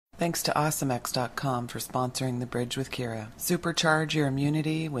Thanks to awesomex.com for sponsoring The Bridge with Kira. Supercharge your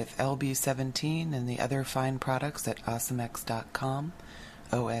immunity with LB17 and the other fine products at awesomex.com,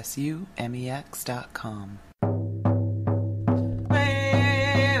 OSUMEX.com.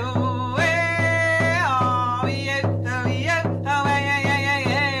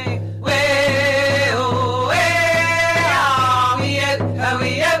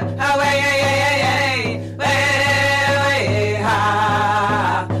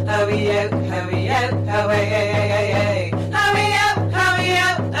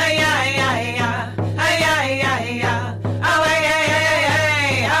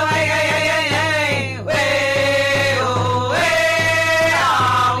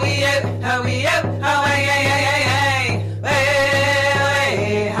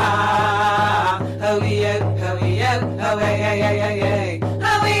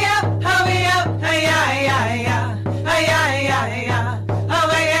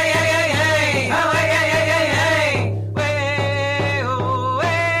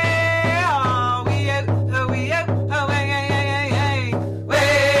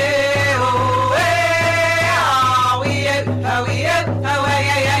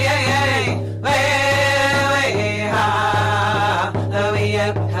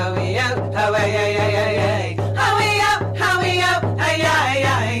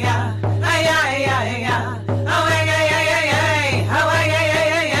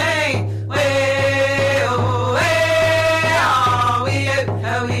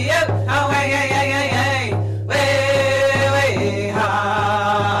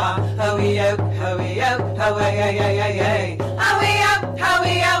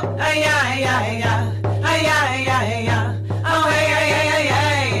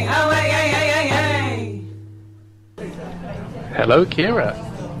 Hello, Kira.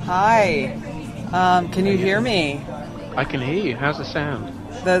 Hi. Can you hear me? I can hear you. How's the sound?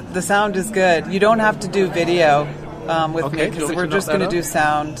 The sound is good. You don't have to do video with me because we're just going to do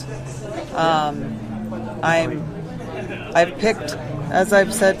sound. I've picked, as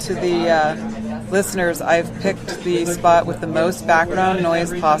I've said to the listeners, I've picked the spot with the most background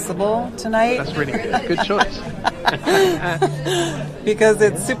noise possible tonight. That's really good. Good choice. Because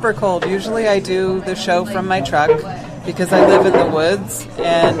it's super cold. Usually I do the show from my truck because I live in the woods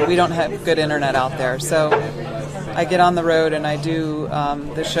and we don't have good internet out there. So I get on the road and I do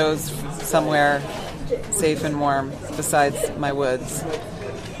the shows somewhere safe and warm besides my woods.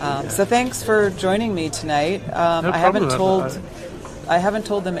 So thanks for joining me tonight. No problem. I haven't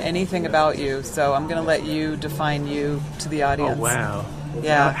told them anything about you, so I'm going to let you define you to the audience. Oh, wow.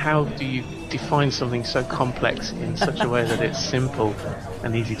 Yeah. How do you define something so complex in such a way that it's simple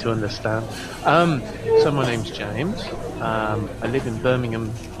and easy to understand? So my name's James. I live in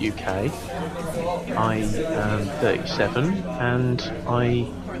Birmingham, UK. I am 37 and I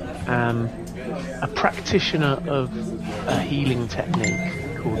am a practitioner of a healing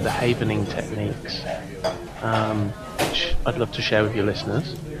technique called the Havening techniques, which I'd love to share with your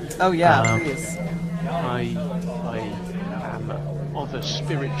listeners. Oh yeah, please. I am of a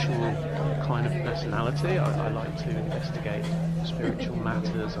spiritual kind of personality. I like to investigate spiritual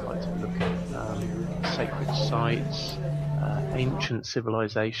matters. I like to look at sacred sites, ancient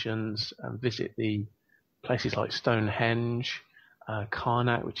civilizations, and visit the places like Stonehenge,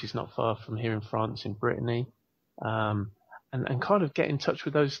 Karnak, which is not far from here in France, in Brittany, and kind of get in touch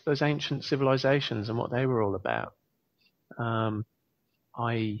with those ancient civilizations and what they were all about. I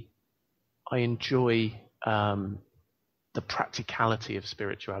enjoy the practicality of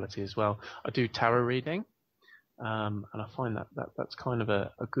spirituality as well. I do tarot reading, and I find that's kind of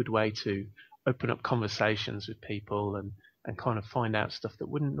a good way to open up conversations with people and kind of find out stuff that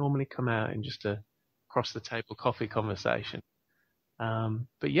wouldn't normally come out in just a across the table coffee conversation.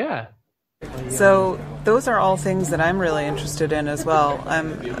 But yeah. So those are all things that I'm really interested in as well.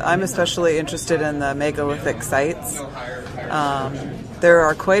 I'm especially interested in the megalithic sites. There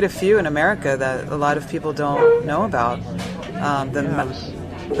are quite a few in America that a lot of people don't know about.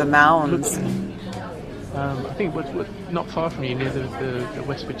 The mounds. I think we're not far from you, near the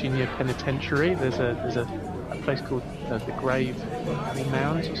West Virginia Penitentiary. There's a place called the Grave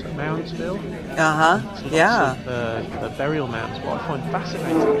Mounds, or something, Moundsville. Yeah. The burial mounds. What I find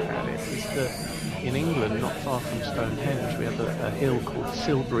fascinating about it is that in England, not far from Stonehenge, we have a hill called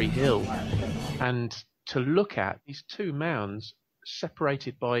Silbury Hill, and to look at these two mounds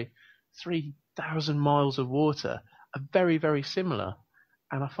separated by 3,000 miles of water are very, very similar.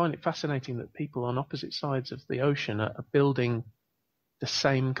 And I find it fascinating that people on opposite sides of the ocean are building the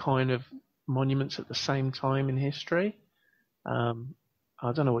same kind of monuments at the same time in history.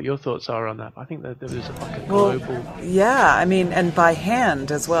 I don't know what your thoughts are on that. I think that there was like a global... Yeah, I mean, and by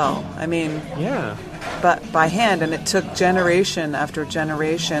hand as well. I mean, yeah, but by hand, and it took generation after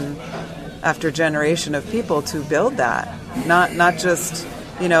generation after generation of people to build that. Not just,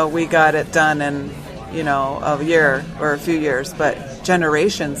 we got it done in, a year or a few years, but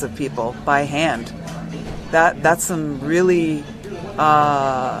generations of people by hand. That's something really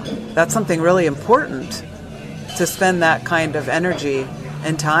important, to spend that kind of energy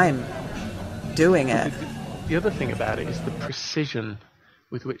and time doing it. The other thing about it is the precision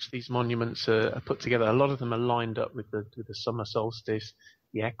with which these monuments are put together. A lot of them are lined up with the summer solstice,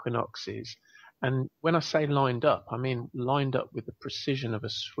 the equinoxes. And when I say lined up, I mean lined up with the precision of a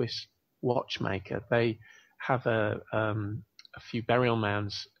Swiss watchmaker. They have a few burial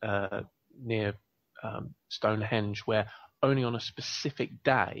mounds near Stonehenge where only on a specific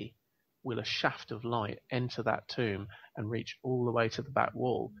day will a shaft of light enter that tomb and reach all the way to the back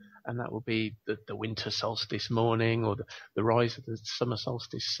wall. And that will be the winter solstice morning or the rise of the summer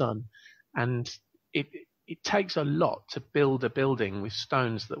solstice sun. And it takes a lot to build a building with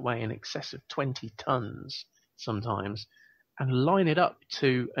stones that weigh in excess of 20 tons sometimes, and line it up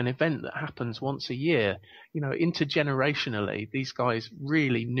to an event that happens once a year. Intergenerationally, these guys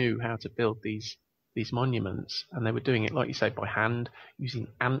really knew how to build these monuments, and they were doing it, like you say, by hand, using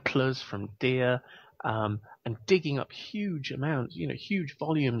antlers from deer, and digging up huge amounts, huge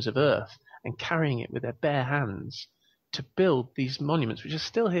volumes of earth, and carrying it with their bare hands to build these monuments, which are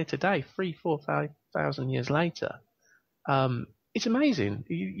still here today, 3,000-4,000 years later. It's amazing.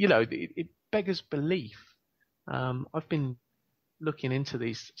 It beggars belief. I've been looking into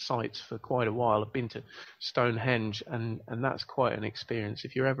these sites for quite a while. I've been to Stonehenge, and that's quite an experience.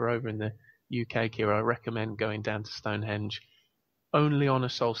 If you're ever over in the UK, Kira, I recommend going down to Stonehenge only on a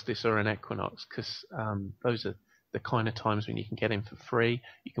solstice or an equinox, because those are the kind of times when you can get in for free.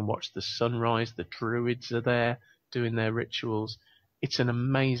 You can watch the sunrise. The druids are there doing their rituals. It's an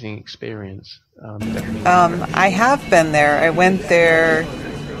amazing experience. I have been there. I went there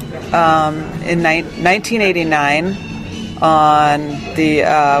in 1989 on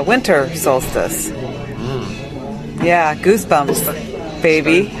the winter solstice. Yeah, goosebumps,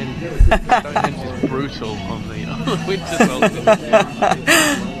 baby. Stonehenge is brutal on the winter solstice.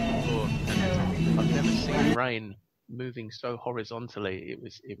 I've never seen rain moving so horizontally.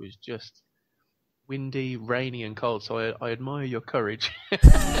 It was just windy, rainy, and cold. So I admire your courage.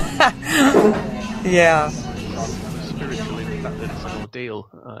 Yeah. Spiritual in the fact that it's an ordeal.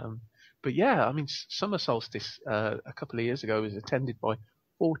 But yeah, I mean, summer solstice a couple of years ago was attended by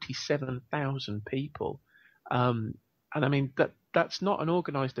 47,000 people. And I mean, that's not an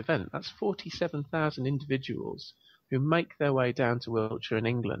organised event. That's 47,000 individuals who make their way down to Wiltshire in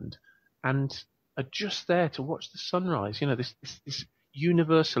England and are just there to watch the sunrise. This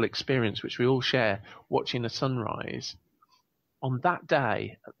universal experience which we all share, watching a sunrise. On that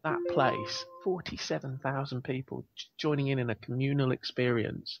day, at that place, 47,000 people joining in a communal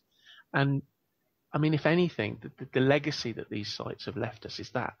experience. And I mean, if anything, the legacy that these sites have left us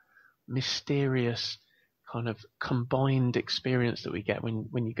is that mysterious kind of combined experience that we get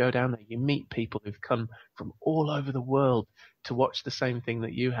when you go down there. You meet people who've come from all over the world to watch the same thing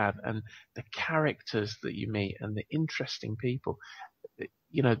that you have, and the characters that you meet and the interesting people.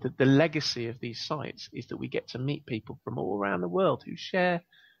 The legacy of these sites is that we get to meet people from all around the world who share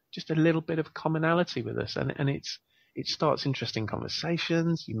just a little bit of commonality with us, and it starts interesting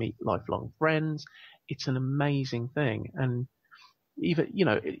conversations. You meet lifelong friends. It's an amazing thing. And even,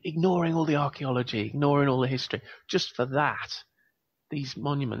 ignoring all the archaeology, ignoring all the history, just for that, these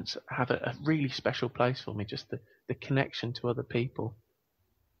monuments have a really special place for me, just the connection to other people.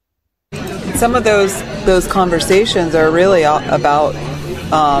 Some of those conversations are really about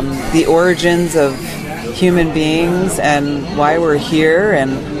the origins of human beings and why we're here,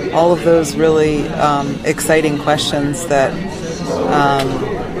 and all of those really exciting questions that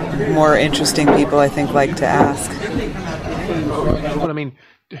more interesting people, I think, like to ask. Well, I mean,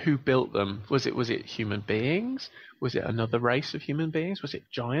 who built them? Was it human beings? Was it another race of human beings? Was it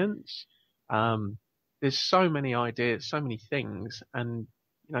giants? There's so many ideas, so many things, and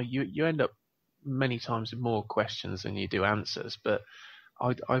you end up many times with more questions than you do answers. But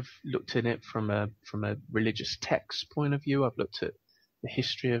I've looked at it from a religious text point of view. I've looked at the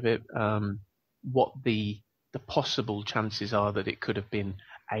history of it, what the possible chances are that it could have been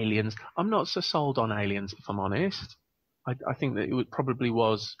aliens. I'm not so sold on aliens, if I'm honest. I think that it probably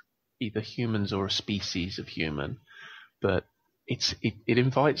was either humans or a species of human, but it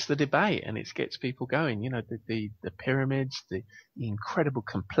invites the debate and it gets people going. The pyramids, the incredible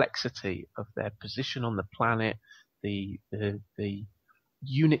complexity of their position on the planet, the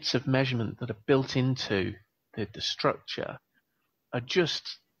units of measurement that are built into the structure are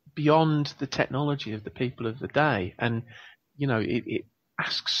just beyond the technology of the people of the day. And, it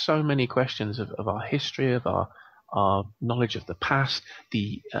asks so many questions of our history, of our knowledge of the past,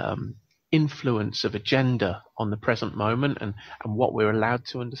 the influence of agenda on the present moment, and what we're allowed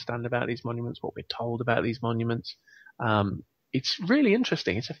to understand about these monuments, what we're told about these monuments. It's really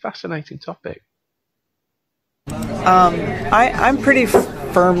interesting. It's a fascinating topic. I'm pretty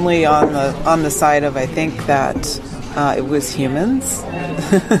firmly on the side of, I think that it was humans.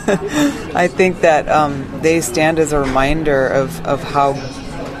 I think that they stand as a reminder of how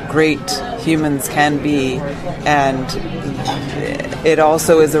great humans can be, and it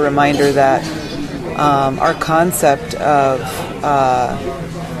also is a reminder that our concept of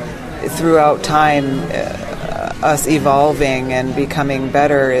throughout time us evolving and becoming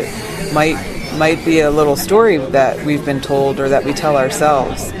better, it might be a little story that we've been told or that we tell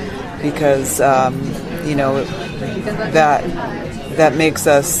ourselves, because that makes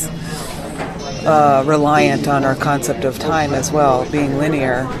us reliant on our concept of time as well, being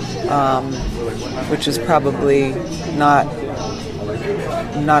linear, which is probably not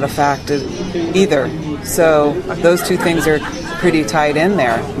a fact either. So those two things are pretty tied in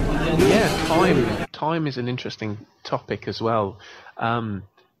there. Yeah, time is an interesting topic as well.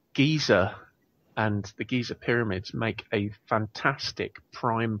 Giza and the Giza pyramids make a fantastic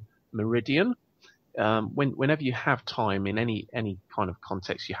prime meridian. Whenever you have time in any kind of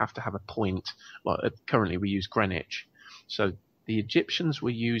context, you have to have a point. Like currently we use Greenwich. So the Egyptians were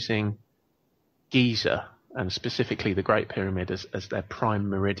using Giza, and specifically the Great Pyramid, as their prime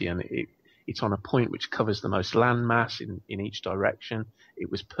meridian. It's on a point which covers the most landmass in each direction. It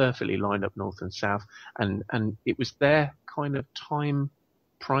was perfectly lined up north and south, and it was their kind of time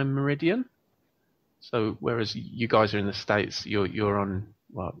prime meridian. So whereas you guys are in the States, you're on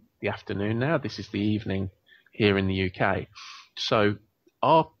the afternoon now. This is the evening here in the UK. So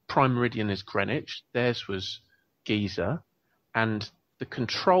our prime meridian is Greenwich. Theirs was Giza, and the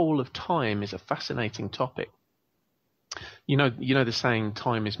control of time is a fascinating topic. You know the saying,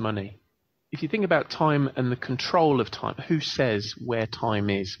 time is money. If you think about time and the control of time, who says where time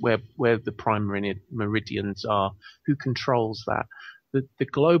is, where the prime meridians are, who controls that? The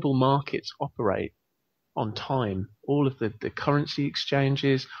global markets operate on time. All of the currency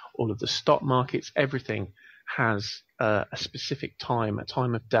exchanges, all of the stock markets, everything has a specific time, a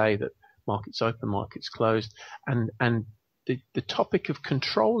time of day that markets open, markets closed, and the topic of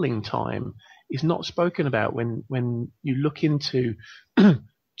controlling time is not spoken about when you look into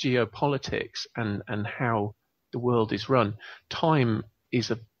geopolitics and how the world is run. Time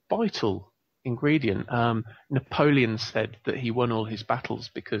is a vital ingredient. Napoleon said that he won all his battles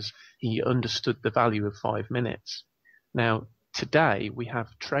because he understood the value of 5 minutes. Now, today we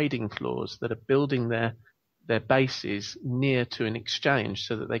have trading floors that are building their bases near to an exchange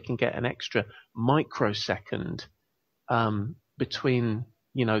so that they can get an extra microsecond between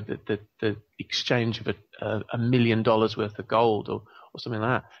the exchange of $1 million worth of gold or something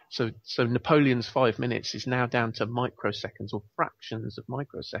like that. So Napoleon's 5 minutes is now down to microseconds or fractions of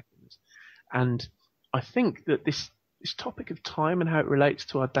microseconds. And I think that this topic of time and how it relates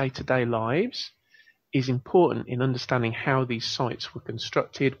to our day-to-day lives is important in understanding how these sites were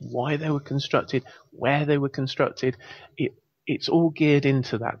constructed, why they were constructed, where they were constructed. It's all geared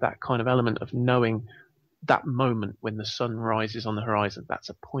into that kind of element of knowing that moment when the sun rises on the horizon. That's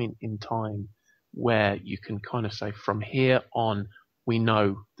a point in time where you can kind of say, from here on, we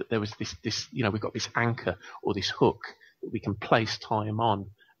know that there was this we've got this anchor or this hook that we can place time on,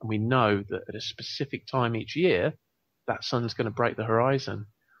 and we know that at a specific time each year, that sun's going to break the horizon.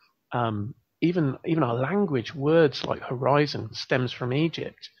 Even our language, words like horizon stems from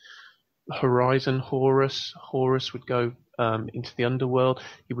Egypt. Horizon, Horus would go into the underworld.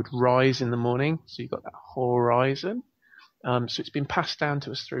 He would rise in the morning, so you've got that horizon. So it's been passed down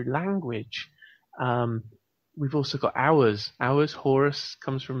to us through language. We've also got hours. Horus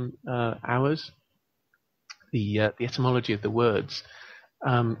comes from hours, the etymology of the words.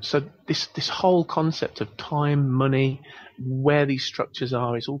 So this whole concept of time, money, where these structures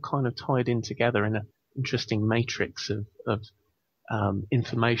are, is all kind of tied in together in an interesting matrix of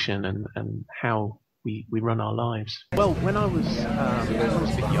information and how we run our lives. Well, when I was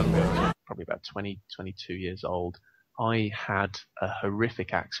a bit younger, probably about 20, 22 years old, I had a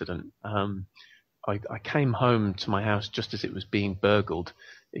horrific accident. I came home to my house just as it was being burgled.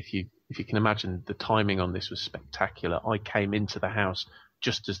 If you can imagine, the timing on this was spectacular. I came into the house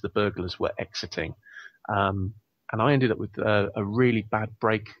just as the burglars were exiting, and I ended up with a really bad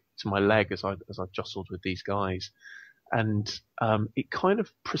break to my leg as I jostled with these guys. And it kind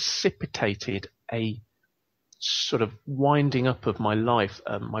of precipitated a sort of winding up of my life.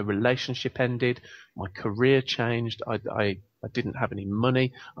 My relationship ended, my career changed, I didn't have any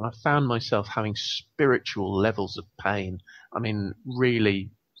money, and I found myself having spiritual levels of pain. I mean,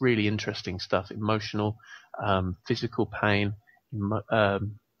 really, really interesting stuff, emotional, physical pain,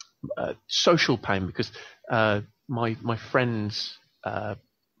 social pain, because my friends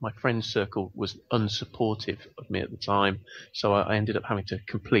my friend circle was unsupportive of me at the time, so I ended up having to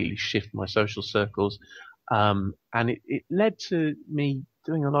completely shift my social circles, and it led to me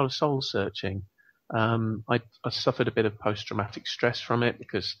doing a lot of soul searching. I suffered a bit of post-traumatic stress from it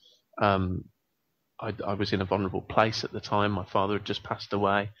because I was in a vulnerable place at the time. My father had just passed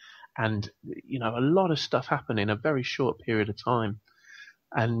away, and a lot of stuff happened in a very short period of time.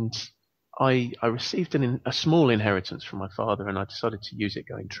 And I received a small inheritance from my father, and I decided to use it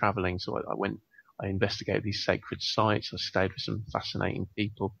going traveling. So I investigated these sacred sites. I stayed with some fascinating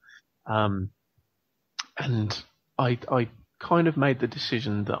people. And I kind of made the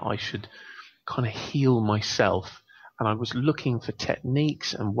decision that I should kind of heal myself. And I was looking for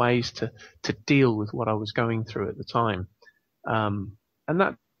techniques and ways to deal with what I was going through at the time. And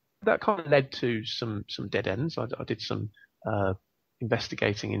that kind of led to some dead ends. I did some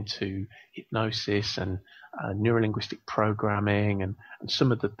investigating into hypnosis and neurolinguistic programming and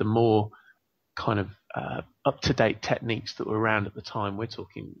some of the more kind of up-to-date techniques that were around at the time. We're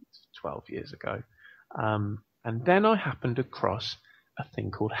talking 12 years ago. And then I happened across a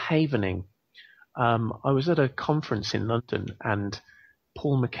thing called havening. I was at a conference in London, and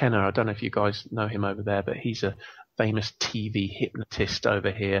Paul McKenna, I don't know if you guys know him over there, but he's a famous TV hypnotist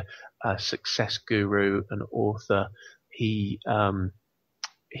over here, a success guru, an author. He's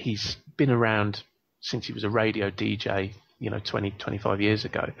been around since he was a radio DJ, 20, 25 years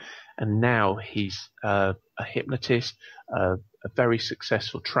ago. And now he's a hypnotist, a very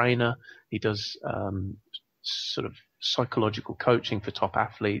successful trainer. He does sort of psychological coaching for top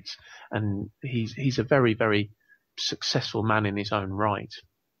athletes. And he's a very, very successful man in his own right.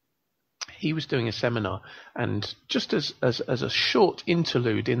 He was doing a seminar, and just as a short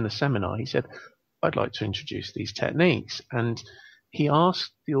interlude in the seminar, he said, I'd like to introduce these techniques. And he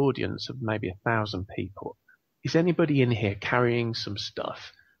asked the audience of maybe 1,000 people, is anybody in here carrying some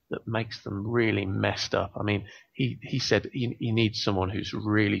stuff that makes them really messed up? I mean, he said he needs someone who's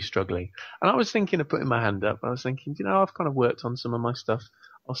really struggling. And I was thinking of putting my hand up. I was thinking, I've kind of worked on some of my stuff.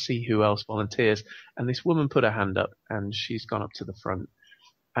 I'll see who else volunteers. And this woman put her hand up, and she's gone up to the front.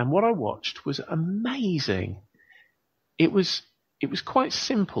 And what I watched was amazing. It was quite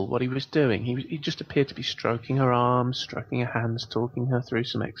simple what he was doing. He just appeared to be stroking her arms, stroking her hands, talking her through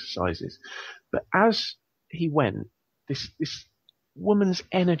some exercises. But as he went, this woman's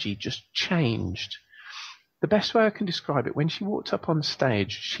energy just changed. The best way I can describe it, when she walked up on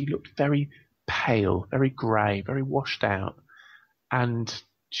stage, she looked very pale, very grey, very washed out. And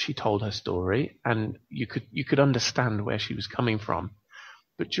she told her story, and you could understand where she was coming from.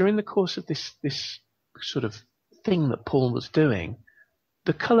 But during the course of this sort of thing that Paul was doing,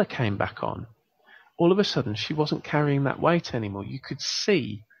 the colour came back on. All of a sudden, she wasn't carrying that weight anymore. You could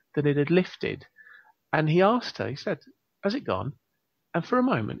see that it had lifted. And he asked her, he said, has it gone? And for a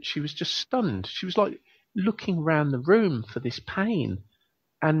moment, she was just stunned. She was like looking around the room for this pain.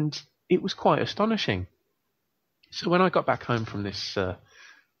 And it was quite astonishing. So when I got back home from this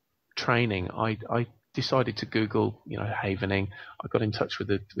training, I decided to Google, havening. I got in touch with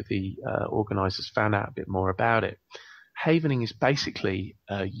the organisers, found out a bit more about it. Havening is basically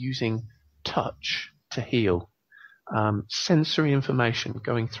using touch to heal, sensory information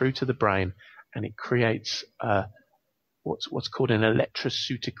going through to the brain, and it creates what's called an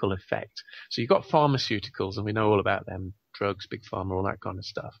electroceutical effect. So you've got pharmaceuticals, and we know all about them, drugs, big pharma, all that kind of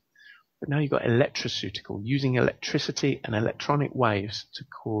stuff. But now you've got electroceutical, using electricity and electronic waves to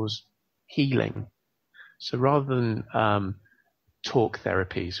cause healing. So rather than talk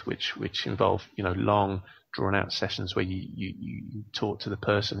therapies, which involve long drawn out sessions where you talk to the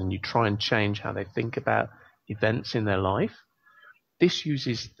person and you try and change how they think about events in their life, this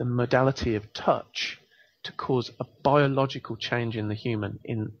uses the modality of touch to cause a biological change in the human,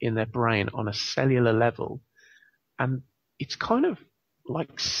 in their brain on a cellular level. And it's kind of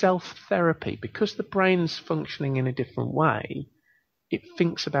like self-therapy, because the brain's functioning in a different way. It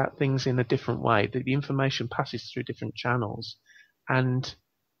thinks about things in a different way. The information passes through different channels, and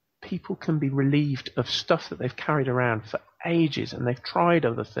people can be relieved of stuff that they've carried around for ages, and they've tried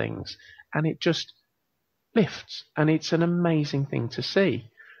other things, and it just lifts, and it's an amazing thing to see.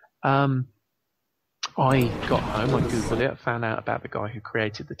 I got home, I Googled it, I found out about the guy who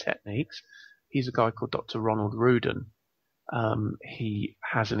created the techniques. He's a guy called Dr. Ronald Rudin, He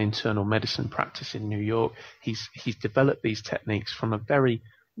has an internal medicine practice in New York. He's developed these techniques from a very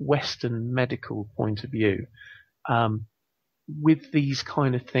Western medical point of view. With these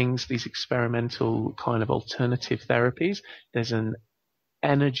kind of things, these experimental kind of alternative therapies, there's an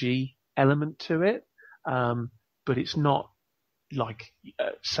energy element to it, but it's not like,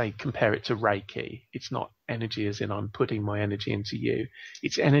 say, compare it to Reiki. It's not energy as in I'm putting my energy into you.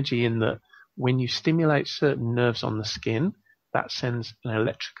 It's energy in that when you stimulate certain nerves on the skin, that sends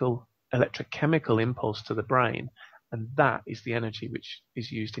an electrochemical impulse to the brain, and that is the energy which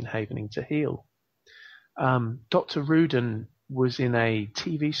is used in Havening to heal. Dr. Rudin was in a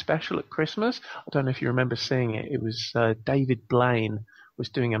TV special at Christmas. I don't know if you remember seeing it. It was David Blaine was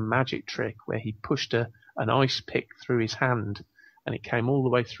doing a magic trick where he pushed an ice pick through his hand, and it came all the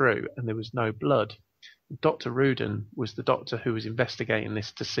way through, and there was no blood. Dr. Rudin was the doctor who was investigating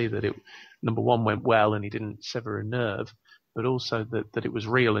this to see that it, number one, went well and he didn't sever a nerve, but also that it was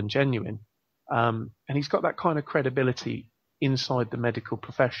real and genuine. And he's got that kind of credibility inside the medical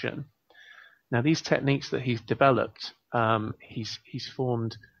profession. Now, these techniques that he's developed, he's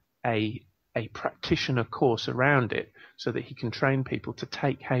formed a practitioner course around it so that he can train people to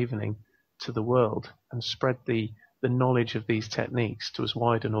take Havening to the world and spread the knowledge of these techniques to as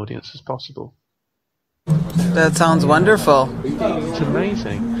wide an audience as possible. That sounds wonderful. It's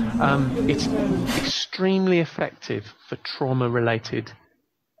amazing. It's extremely effective for trauma-related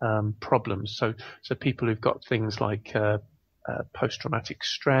problems. So people who've got things like post-traumatic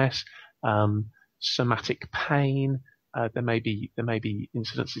stress, somatic pain. There may be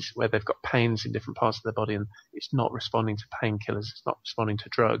incidences where they've got pains in different parts of their body and it's not responding to painkillers, it's not responding to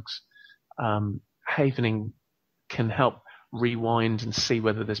drugs. Havening can help rewind and see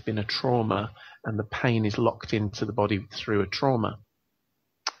whether there's been a trauma and the pain is locked into the body through a trauma.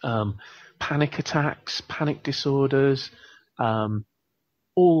 Panic attacks, panic disorders,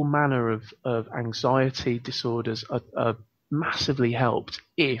 all manner of anxiety disorders are massively helped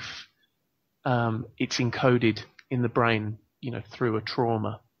if it's encoded in the brain, through a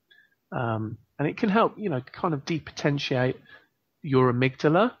trauma. And it can help, kind of depotentiate your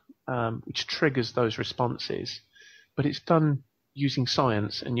amygdala, which triggers those responses. But it's done using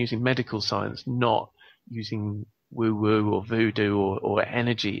science and using medical science, not using woo-woo or voodoo or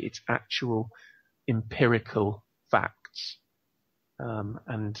energy. It's actual empirical facts.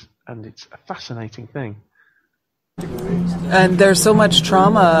 And it's a fascinating thing. And there's so much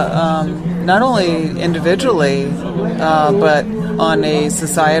trauma, not only individually, but on a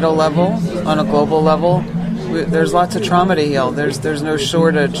societal level, on a global level. There's lots of trauma to heal. There's no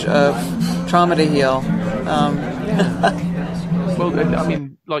shortage of trauma to heal. Well, I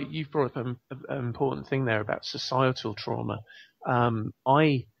mean, like you've brought up an important thing there about societal trauma.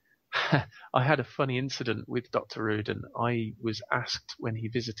 I had a funny incident with Dr. Rudin. I was asked when he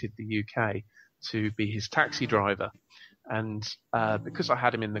visited the UK to be his taxi driver. And because I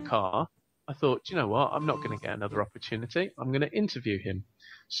had him in the car, I thought, you know what, I'm not going to get another opportunity. I'm going to interview him.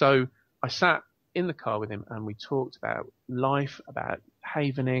 So I sat in the car with him and we talked about life, about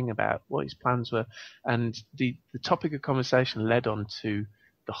Havening, about what his plans were. And the topic of conversation led on to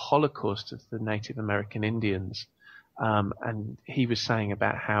the Holocaust of the Native American Indians. And he was saying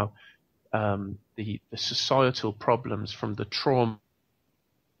about how the societal problems from the trauma,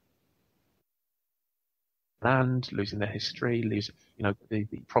 land, losing their history, losing, the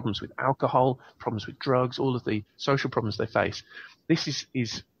problems with alcohol, problems with drugs, all of the social problems they face. This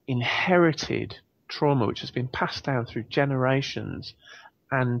is inherited trauma which has been passed down through generations.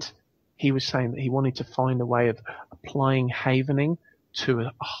 And he was saying that he wanted to find a way of applying Havening to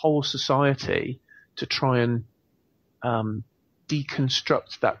a whole society to try and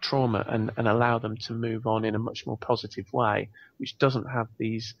deconstruct that trauma and allow them to move on in a much more positive way, which doesn't have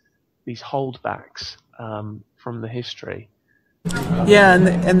these holdbacks from the history. Yeah,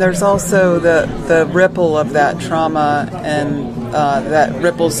 and there's also the ripple of that trauma, and that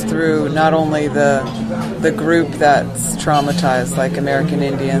ripples through not only the group that's traumatized, like American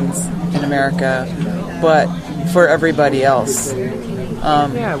Indians in America, but for everybody else.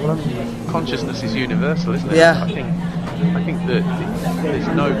 Consciousness is universal, isn't it? Yeah. I think that there's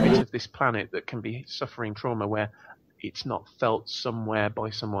no bit of this planet that can be suffering trauma where it's not felt somewhere by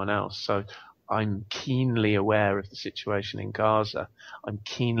someone else. So I'm keenly aware of the situation in Gaza. I'm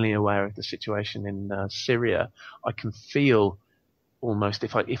keenly aware of the situation in Syria. I can feel almost,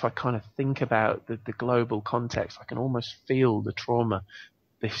 if I kind of think about the global context, I can almost feel the trauma,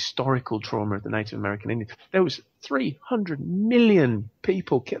 the historical trauma of the Native American Indians. There was 300 million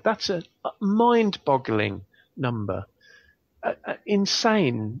people killed. That's a mind-boggling number. An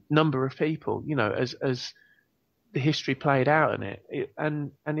insane number of people, as the history played out in it,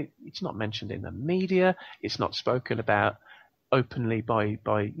 it's not mentioned in the media. It's not spoken about openly by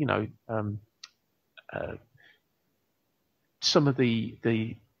some of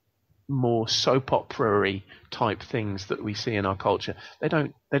the more soap opera-y type things that we see in our culture. They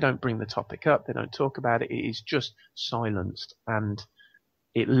don't bring the topic up. They don't talk about it. It is just silenced, and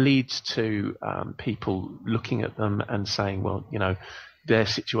it leads to people looking at them and saying, well, their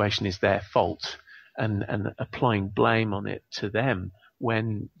situation is their fault, and applying blame on it to them,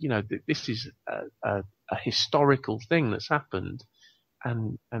 when this is a historical thing that's happened,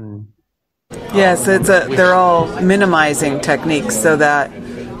 and yes, they're all minimizing techniques so that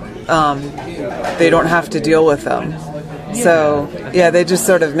they don't have to deal with them. So they just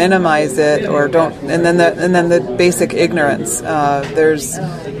sort of minimize it, or don't, and then the basic ignorance.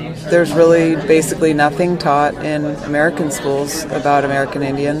 There's really basically nothing taught in American schools about American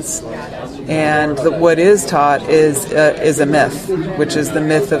Indians, and what is taught is a myth, which is the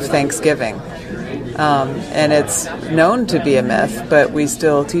myth of Thanksgiving, and it's known to be a myth, but we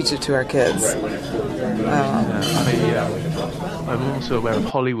still teach it to our kids. I'm also aware of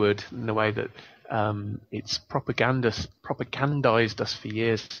Hollywood in the way that it's propagandized us for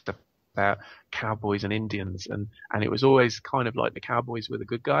years about cowboys and Indians, and it was always kind of like the cowboys were the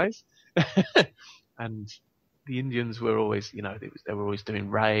good guys, and the Indians were always, they were always doing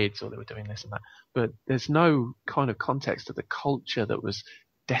raids, or they were doing this and that. But there's no kind of context of the culture that was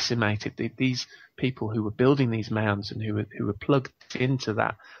decimated. These people who were building these mounds and who were plugged into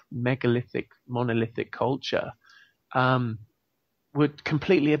that megalithic, monolithic culture, were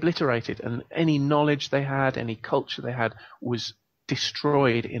completely obliterated, and any knowledge they had, any culture they had, was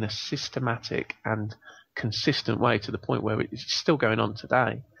destroyed in a systematic and consistent way, to the point where it's still going on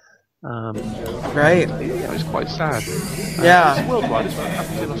today. Right. It's quite sad. Yeah. It's worldwide as well. It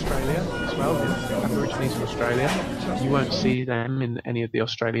happens in Australia as well. The Aborigines in Australia, you won't see them in any of the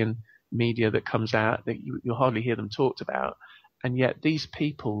Australian media that comes out. That you'll hardly hear them talked about. And yet these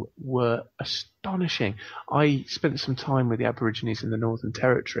people were astonishing. I spent some time with the Aborigines in the Northern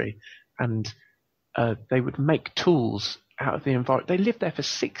Territory, and they would make tools out of the environment. They lived there for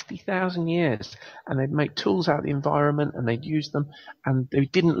 60,000 years, and they'd make tools out of the environment, and they'd use them, and they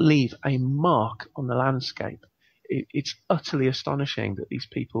didn't leave a mark on the landscape. It's utterly astonishing that these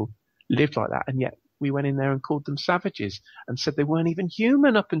people lived like that, and yet we went in there and called them savages and said they weren't even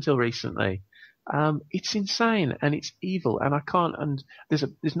human up until recently. It's insane, and it's evil, and I can't. And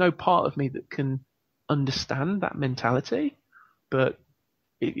there's no part of me that can understand that mentality, but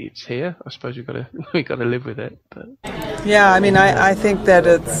it's here. I suppose we got to live with it. But yeah, I mean, I think that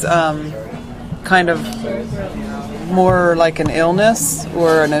it's kind of more like an illness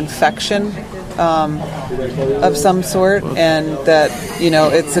or an infection of some sort, and that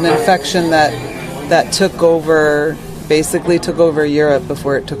it's an infection that basically took over Europe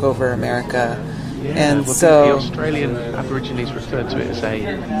before it took over America. Yeah, and well, so the Australian Aborigines refer to it as a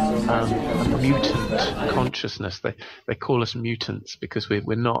mutant consciousness. They call us mutants because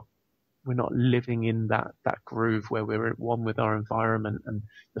we're not living in that groove where we're at one with our environment, and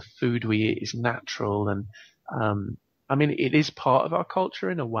the food we eat is natural. And I mean, it is part of our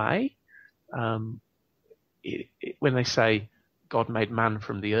culture in a way. When they say God made man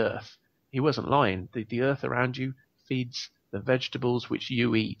from the earth, he wasn't lying. The earth around you feeds the vegetables which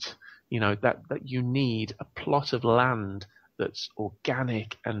you eat. That you need a plot of land that's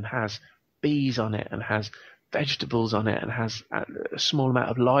organic and has bees on it and has vegetables on it and has a small amount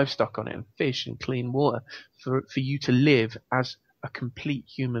of livestock on it and fish and clean water for you to live as a complete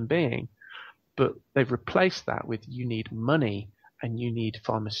human being. But they've replaced that with you need money and you need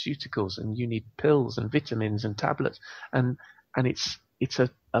pharmaceuticals and you need pills and vitamins and tablets, and it's a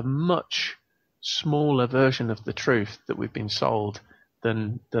much smaller version of the truth that we've been sold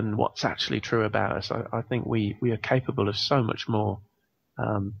than what's actually true about us. I think we are capable of so much more,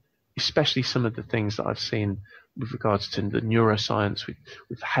 especially some of the things that I've seen with regards to the neuroscience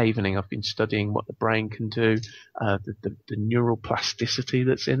with havening. I've been studying what the brain can do, the neural plasticity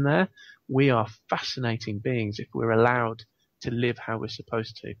that's in there. We are fascinating beings if we're allowed to live how we're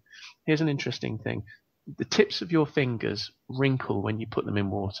supposed to. Here's an interesting thing. The tips of your fingers wrinkle when you put them in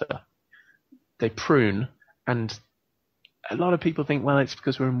water. They prune, and a lot of people think, well, it's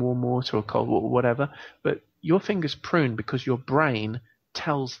because we're in warm water or cold water or whatever, but your fingers prune because your brain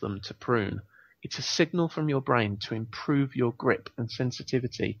tells them to prune. It's a signal from your brain to improve your grip and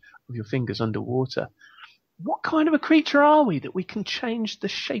sensitivity of your fingers underwater. What kind of a creature are we that we can change the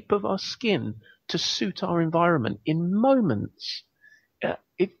shape of our skin to suit our environment in moments?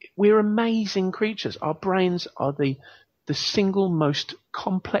 We're amazing creatures. Our brains are the the single most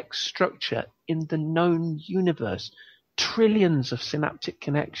complex structure in the known universe, trillions of synaptic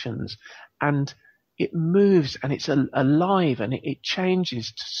connections, and it moves and it's alive and it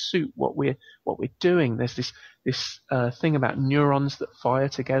changes to suit what we're doing. There's this thing about neurons that fire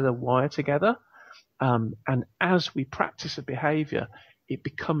together, wire together, and as we practice a behavior, it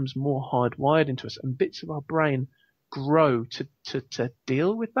becomes more hardwired into us, and bits of our brain grow to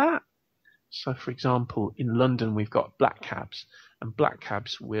deal with that. So, for example, in London we've got black cabs, and black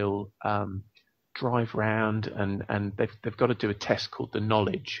cabs will drive round, and they've got to do a test called the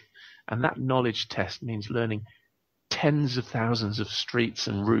knowledge. And that knowledge test means learning tens of thousands of streets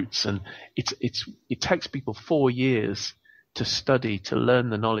and routes, and it takes people 4 years to study to learn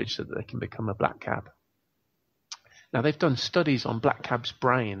the knowledge so that they can become a black cab. Now, they've done studies on black cabs'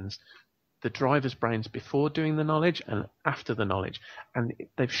 brains, the driver's brains before doing the knowledge and after the knowledge, and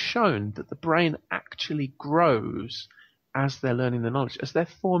they've shown that the brain actually grows as they're learning the knowledge, as they're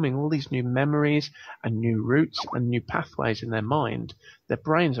forming all these new memories and new routes and new pathways in their mind. Their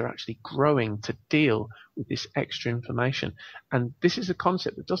brains are actually growing to deal with this extra information. And this is a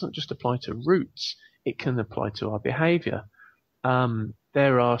concept that doesn't just apply to routes, it can apply to our behavior.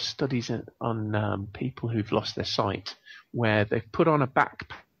 There are studies on people who've lost their sight, where they've put on a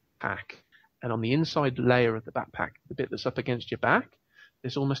backpack, and on the inside layer of the backpack, the bit that's up against your back,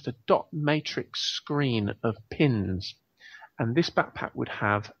 there's almost a dot matrix screen of pins. And this backpack would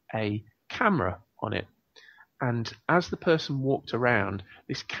have a camera on it. And as the person walked around,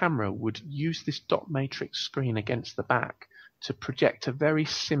 this camera would use this dot matrix screen against the back to project a very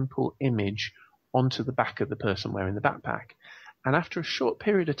simple image onto the back of the person wearing the backpack. And after a short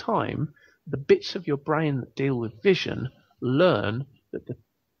period of time, the bits of your brain that deal with vision learn that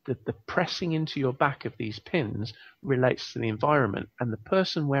the pressing into your back of these pins relates to the environment. And the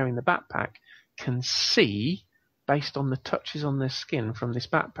person wearing the backpack can see, based on the touches on their skin from this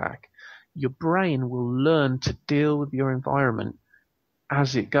backpack, your brain will learn to deal with your environment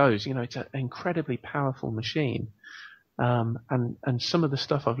as it goes. You know, it's an incredibly powerful machine. And some of the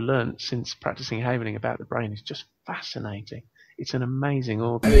stuff I've learned since practicing Havening about the brain is just fascinating. It's an amazing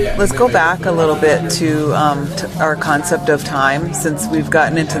organ. Let's go back a little bit to our concept of time, since we've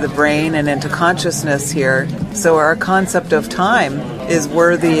gotten into the brain and into consciousness here. So our concept of time is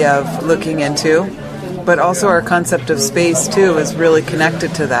worthy of looking into, but also our concept of space too is really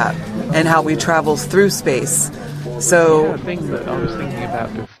connected to that, and how we travel through space. So the thing that I was thinking about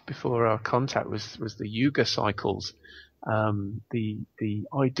before our contact was the Yuga cycles. The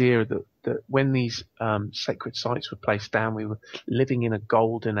idea that when these sacred sites were placed down, we were living in a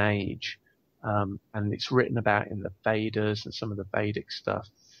golden age, and it's written about in the Vedas and some of the Vedic stuff.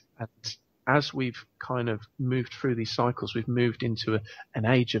 And as we've kind of moved through these cycles, we've moved into an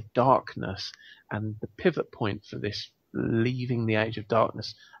age of darkness, and the pivot point for this leaving the age of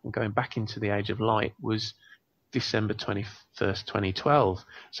darkness and going back into the age of light was December 21st, 2012.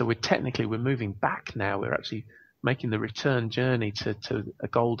 So we're moving back now. We're actually making the return journey to a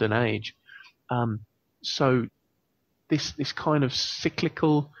golden age. So this kind of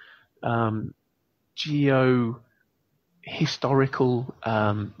cyclical, geo-historical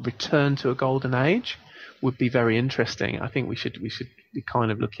return to a golden age would be very interesting. I think we should be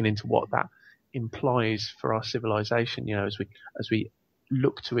kind of looking into what that implies for our civilization. You know, as we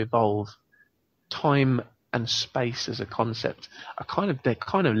look to evolve, time and space as a concept they're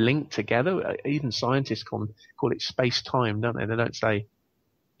kind of linked together. Even scientists call it space-time, don't they? They don't say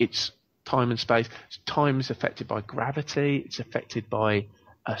it's time and space. Time is affected by gravity. It's affected by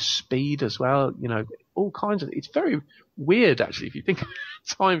speed as well. You know, all kinds of. It's very weird actually if you think of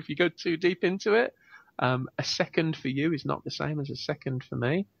time. If you go too deep into it, a second for you is not the same as a second for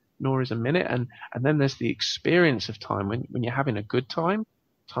me, nor is a minute. And then there's the experience of time. When you're having a good time,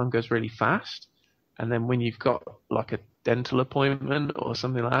 time goes really fast. And then when you've got like a dental appointment or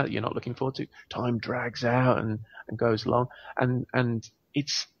something like that you're not looking forward to, time drags out and goes long. And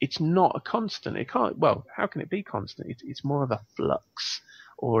it's not a constant. It can't. Well, how can it be constant? It's more of a flux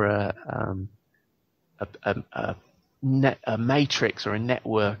or a matrix or a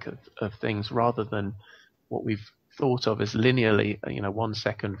network of things, rather than what we've thought of as linearly. You know, 1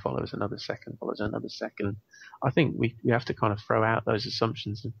 second follows another second follows another second. I think we have to kind of throw out those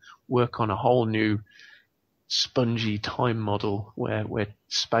assumptions and work on a whole new spongy time model where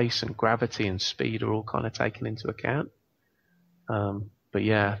space and gravity and speed are all kind of taken into account. But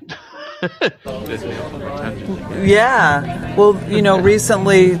yeah. Yeah. Well, you know,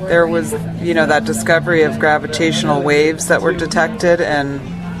 recently there was, you know, that discovery of gravitational waves that were detected and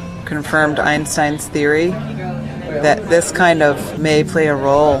confirmed Einstein's theory that this kind of may play a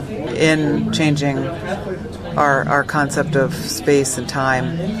role in changing our concept of space and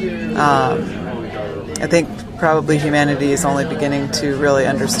time. I think probably humanity is only beginning to really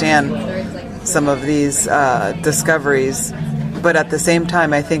understand some of these discoveries. But at the same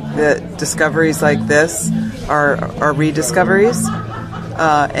time, I think that discoveries like this are rediscoveries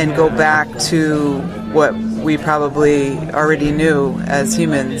and go back to what we probably already knew as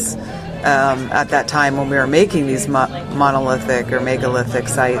humans at that time when we were making these monolithic or megalithic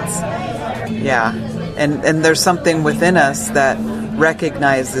sites. Yeah, and there's something within us that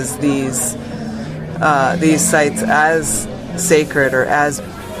recognizes these sites as sacred or as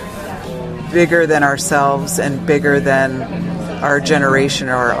bigger than ourselves and bigger than our generation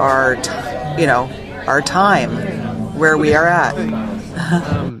or our time, where we are at.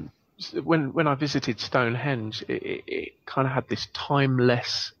 When I visited Stonehenge, it kind of had this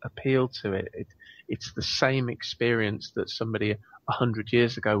timeless appeal to it. It's the same experience that somebody 100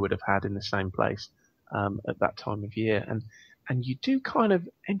 years ago would have had in the same place at that time of year. And you do kind of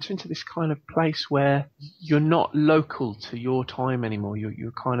enter into this kind of place where you're not local to your time anymore.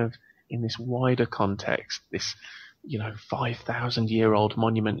 You're kind of in this wider context, this 5,000-year-old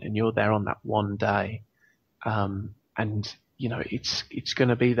monument, and you're there on that one day. And it's going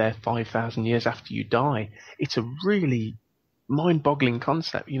to be there 5,000 years after you die. It's a really mind-boggling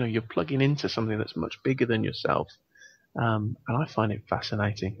concept. You're plugging into something that's much bigger than yourself. And I find it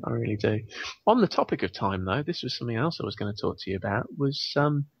fascinating. I really do. On the topic of time, though, this was something else I was going to talk to you about, was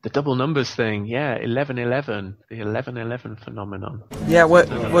the double numbers thing. Yeah, 1111, the 1111 phenomenon. Yeah,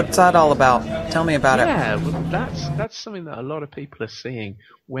 what's that all about? Tell me about it. Yeah, well, that's something that a lot of people are seeing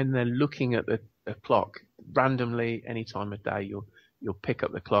when they're looking at the clock. Randomly, any time of day, you'll pick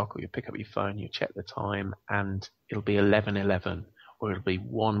up the clock or you'll pick up your phone, you check the time, and it'll be 11:11, or it'll be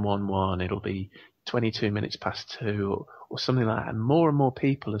 1:11, it'll be 22 minutes past 2, or something like that. And more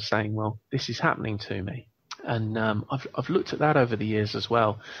people are saying, well, this is happening to me. And I've looked at that over the years as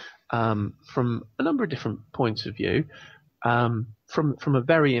well, from a number of different points of view. From a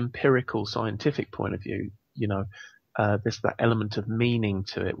very empirical, scientific point of view, there's that element of meaning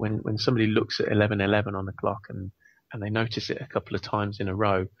to it. When somebody looks at 11:11 on the clock and they notice it a couple of times in a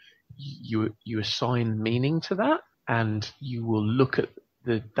row, you assign meaning to that, and you will look at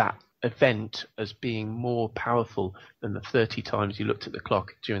that event as being more powerful than the 30 times you looked at the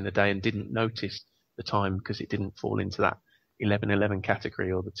clock during the day and didn't notice the time because it didn't fall into that 11:11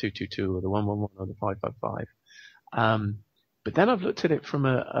 category, or the 222, or the 111, or the 555. But then I've looked at it from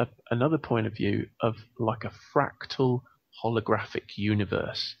another point of view of like a fractal holographic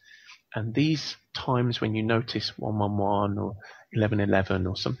universe. And these times when you notice 111 or 11:11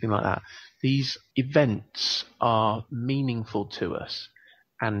 or something like that, these events are meaningful to us,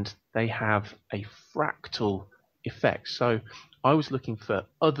 and they have a fractal effect. So I was looking for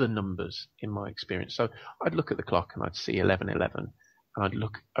other numbers in my experience. So I'd look at the clock and I'd see 11:11. And I'd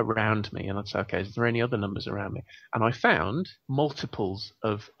look around me and I'd say, okay, is there any other numbers around me? And I found multiples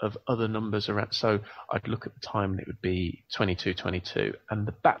of other numbers around. So I'd look at the time and it would be 22:22, and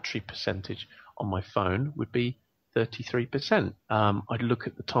the battery percentage on my phone would be 33%. I'd look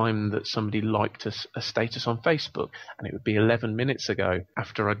at the time that somebody liked a status on Facebook, and it would be 11 minutes ago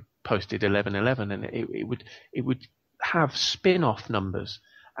after I'd posted 11:11, and it would have spin-off numbers.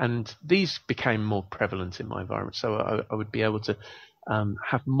 And these became more prevalent in my environment. So I would be able to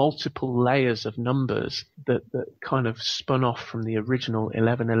have multiple layers of numbers that kind of spun off from the original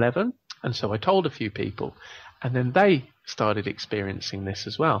 11:11. And so I told a few people, and then they started experiencing this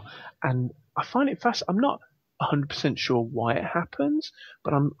as well. And I find it fascinating. I'm not 100% sure why it happens,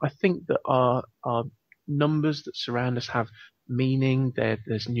 but I think that our numbers that surround us have meaning.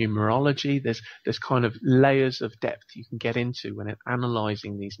 There's numerology. There's kind of layers of depth you can get into when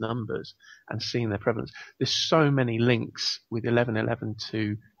analysing these numbers and seeing their prevalence. There's so many links with 11/11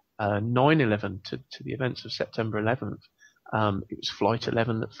 to 9/11 to the events of September 11th. It was Flight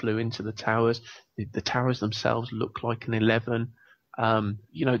 11 that flew into the towers. The towers themselves look like an 11.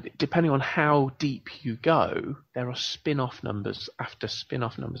 Depending on how deep you go, there are spin-off numbers after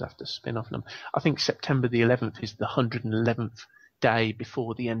spin-off numbers after spin-off number. I think September the 11th is the 111th day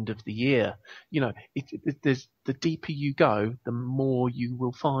before the end of the year. There's the deeper you go, the more you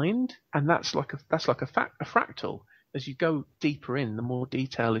will find, and that's like a fractal. As you go deeper in, the more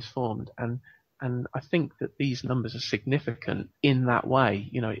detail is formed, and I think that these numbers are significant in that way.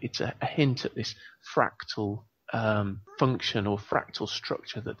 It's a hint at this fractal function or fractal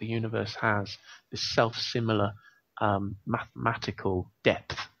structure that the universe has, this self-similar mathematical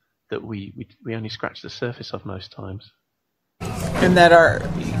depth that we only scratch the surface of most times. And that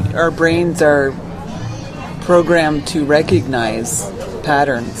our brains are programmed to recognize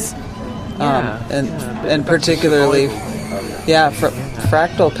patterns and particularly,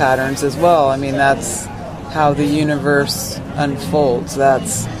 fractal patterns as well. I mean, that's how the universe unfolds.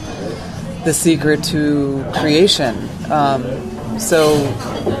 That's the secret to creation. So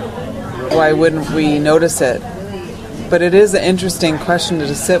why wouldn't we notice it? But it is an interesting question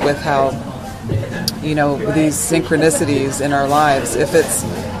to sit with, how, these synchronicities in our lives, if it's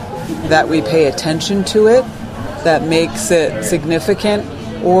that we pay attention to it, that makes it significant,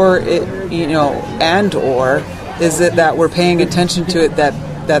 or or is it that we're paying attention to it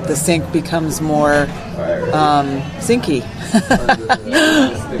that the sync becomes more syncy?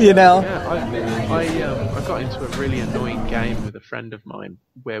 I got into a really annoying game with a friend of mine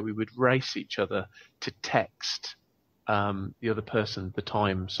where we would race each other to text the other person the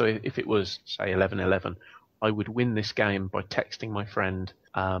time. So if it was, say, 11:11, I would win this game by texting my friend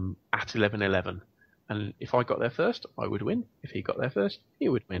at 11:11. And if I got there first, I would win. If he got there first, he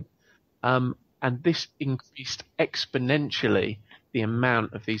would win. And this increased exponentially the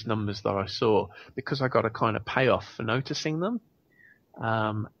amount of these numbers that I saw, because I got a kind of payoff for noticing them.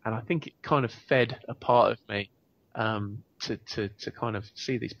 And I think it kind of fed a part of me to kind of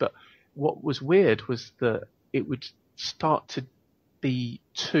see these. But what was weird was that it would start to be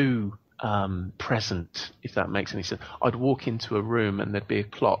too present, if that makes any sense. I'd walk into a room and there'd be a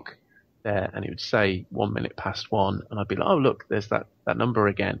clock there, and it would say 1 minute past 1, and I'd be like, oh look, there's that number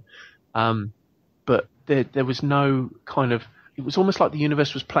again. But there was no kind of, it was almost like the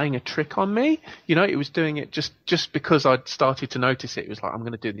universe was playing a trick on me. It was doing it just because I'd started to notice it. It was like, I'm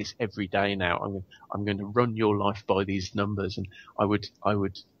going to do this every day now. I'm going to run your life by these numbers. And I would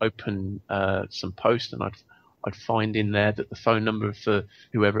open some post, and I'd find in there that the phone number for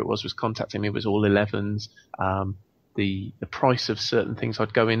whoever it was contacting me was all 11s. The price of certain things,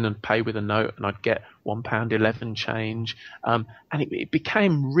 I'd go in and pay with a note, and I'd get £1.11 change. And it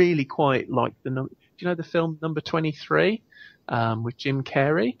became really quite like do you know the film Number 23 with Jim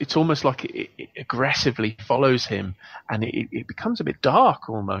Carrey? It's almost like it aggressively follows him, and it becomes a bit dark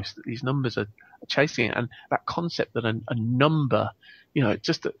almost, that these numbers are chasing it. And that concept that a number,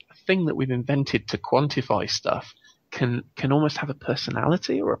 just a thing that we've invented to quantify stuff, can almost have a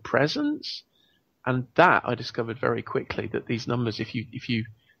personality or a presence. And that I discovered very quickly, that these numbers, if you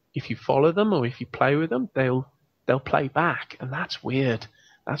follow them or if you play with them, they'll play back, and that's weird.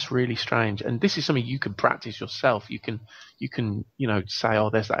 That's really strange. And this is something you can practice yourself. You can say, oh,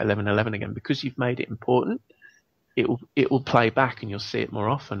 there's that 11:11 again, because you've made it important. It will play back, and you'll see it more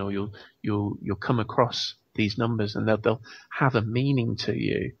often, or you'll come across these numbers, and they'll have a meaning to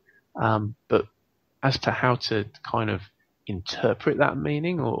you. But as to how to kind of interpret that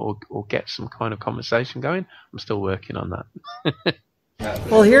meaning or get some kind of conversation going, I'm still working on that.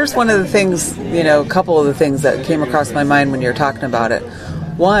 Well, here's one of the things, a couple of the things that came across my mind when you were talking about it.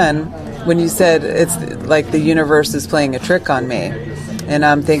 One, when you said it's like the universe is playing a trick on me, and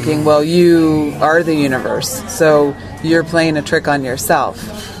I'm thinking, well, you are the universe, so you're playing a trick on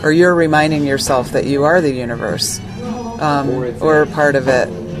yourself, or you're reminding yourself that you are the universe, or part of it.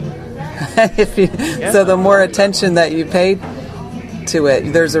 So the more attention that you pay to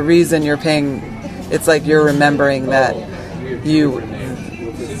it, there's a reason you're paying. It's like you're remembering that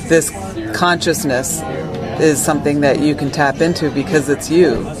this consciousness is something that you can tap into, because it's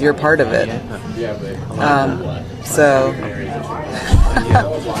you're part of it. So I'm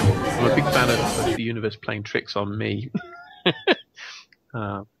a big fan of the universe playing tricks on me.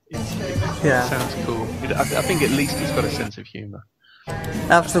 It sounds cool. I think at least it's got a sense of humour.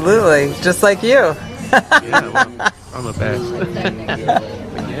 Absolutely, just like you. Well, I'm a best.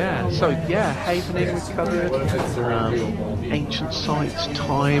 Havening we covered. Ancient sites,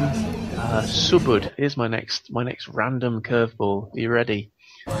 time, Subud. Here's my next random curveball. Are you ready?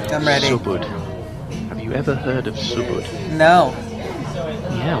 I'm ready. Subud. Have you ever heard of Subud? No.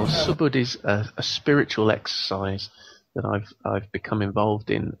 Yeah, well, Subud is a spiritual exercise that I've become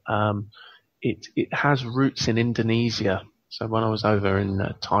involved in. It has roots in Indonesia. So when I was over in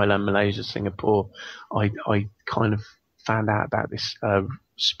Thailand, Malaysia, Singapore, I kind of found out about this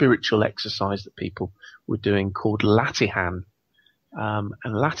spiritual exercise that people were doing called latihan. And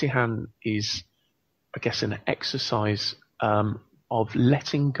latihan is, I guess, an exercise of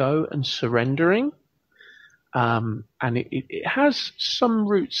letting go and surrendering. And it has some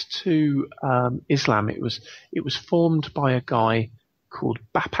roots to Islam. It was formed by a guy called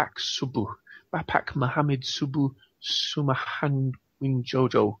Bapak Muhammad Subuh Sumahan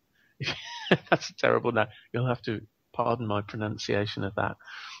Winjojo. That's a terrible name. You'll have to pardon my pronunciation of that.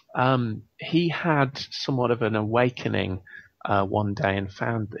 He had somewhat of an awakening one day and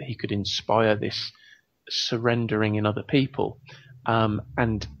found that he could inspire this surrendering in other people.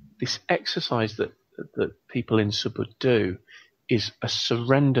 And this exercise that people in Subud do is a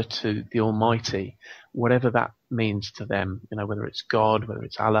surrender to the Almighty, whatever that means to them, whether it's God, whether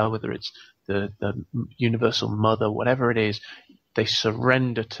it's Allah, whether it's the universal mother, whatever it is, they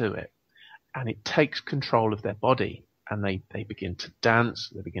surrender to it, and it takes control of their body, and they begin to dance,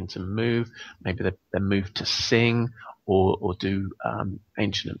 they begin to move, maybe they're moved to sing or do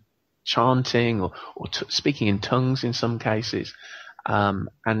ancient chanting or speaking in tongues in some cases,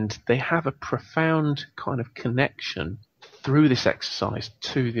 and they have a profound kind of connection through this exercise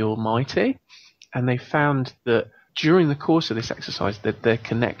to the Almighty. And they found that during the course of this exercise that their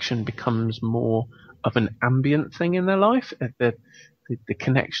connection becomes more of an ambient thing in their life. The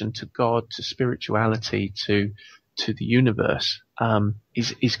connection to God, to spirituality, to the universe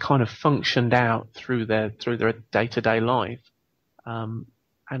is kind of functioned out through their day-to-day life.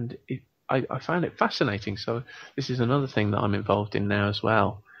 And I found it fascinating. So this is another thing that I'm involved in now as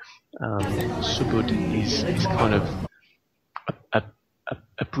well. Subud is kind of a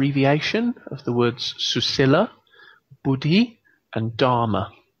abbreviation of the words Susila, Buddhi, and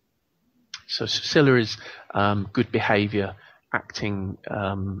Dharma. So Susila is good behaviour, acting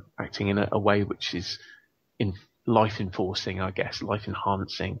in a way which is life enforcing, I guess, life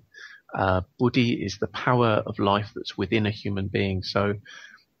enhancing. Buddhi is the power of life that's within a human being. So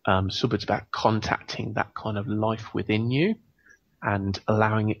Subud's about contacting that kind of life within you and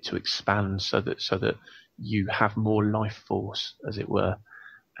allowing it to expand so that you have more life force, as it were.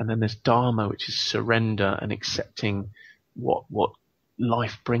 And then there's Dharma, which is surrender and accepting what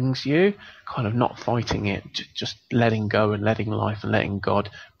life brings you, kind of not fighting it, just letting go and letting life and letting God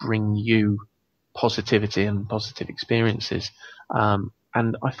bring you positivity and positive experiences. And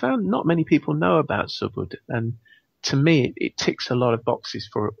I found not many people know about Subud, and to me it ticks a lot of boxes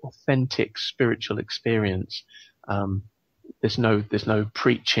for authentic spiritual experience. There's no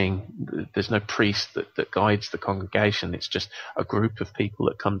preaching, there's no priest that guides the congregation. It's just a group of people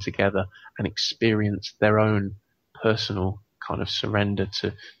that come together and experience their own personal kind of surrender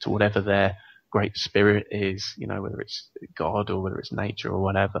to whatever their great spirit is, whether it's God or whether it's nature or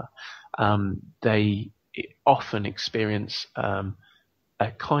whatever. They often experience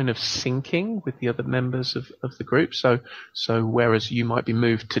a kind of syncing with the other members of the group. So whereas you might be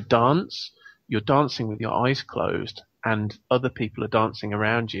moved to dance, you're dancing with your eyes closed, and other people are dancing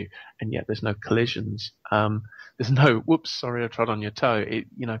around you, and yet there's no collisions. There's no, whoops, sorry, I trod on your toe.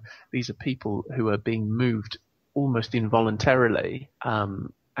 These are people who are being moved almost involuntarily,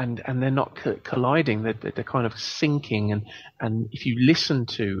 and they're not colliding. They're kind of syncing, and if you listen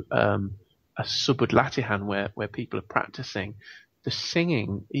to a Subud Latihan where people are practicing, the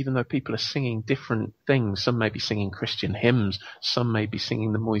singing, even though people are singing different things, some may be singing Christian hymns, some may be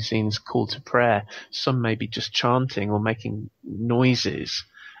singing the Muezzin's call to prayer, some may be just chanting or making noises,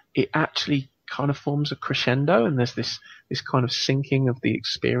 it actually kind of forms a crescendo, and there's this kind of syncing of the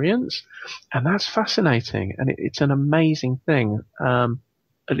experience, and that's fascinating, and it's an amazing thing.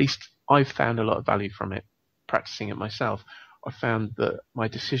 At least I've found a lot of value from it, practicing it myself. I found that my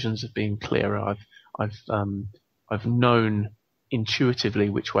decisions have been clearer. I've known intuitively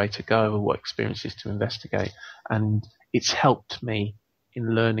which way to go or what experiences to investigate, and it's helped me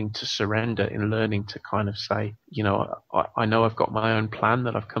in learning to surrender, in learning to kind of say, I know I've got my own plan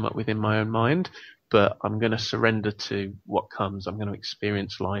that I've come up with in my own mind, but I'm going to surrender to what comes. I'm going to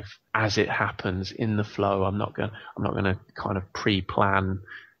experience life as it happens in the flow. I'm not going to kind of pre-plan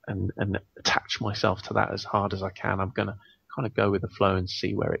and attach myself to that as hard as I can. I'm going to kind of go with the flow and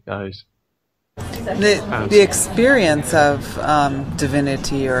see where it goes. The experience of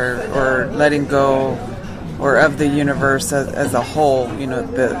divinity or letting go, or of the universe as a whole,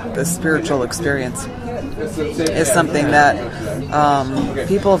 the spiritual experience is something that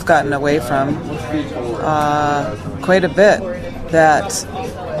people have gotten away from quite a bit. That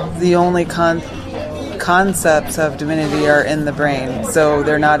the only concepts of divinity are in the brain, so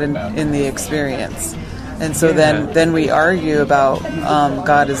they're not in the experience. And so then we argue about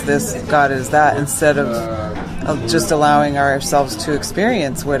God is this, God is that, instead of just allowing ourselves to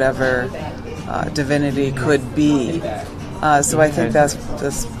experience whatever divinity could be. So I think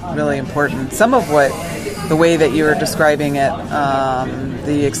that's really important. Some of the way that you were describing it,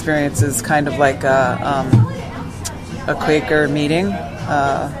 the experience is kind of like a Quaker meeting,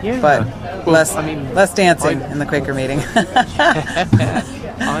 but less dancing in the Quaker meeting.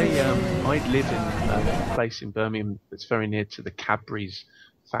 I live in a place in Birmingham that's very near to the Cadbury's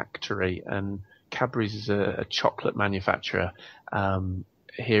factory, and Cadbury's is a chocolate manufacturer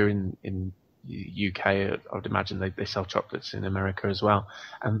here in the UK. I would imagine they sell chocolates in America as well,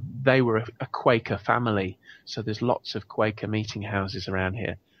 and they were a Quaker family, so there's lots of Quaker meeting houses around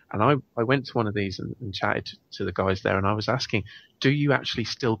here, And I went to one of these and chatted to the guys there, and I was asking, do you actually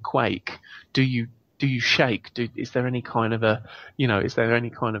still quake? Do you shake? Is there any kind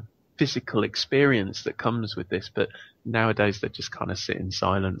of physical experience that comes with this? But nowadays they just kind of sit in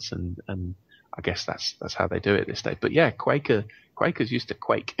silence, and I guess that's how they do it this day. But yeah, Quakers used to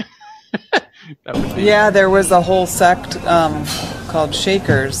quake. Yeah, there was a whole sect called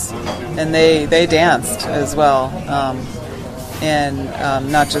Shakers, and they danced as well,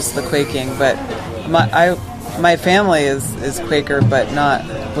 and not just the quaking, but my family is Quaker, but not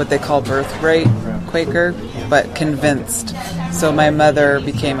what they call birthright Quaker, but convinced. So my mother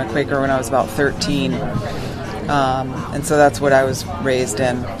became a Quaker when I was about 13, and so that's what I was raised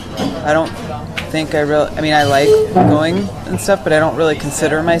in. I don't think I like going and stuff, but I don't really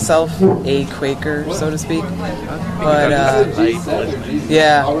consider myself a Quaker, so to speak. But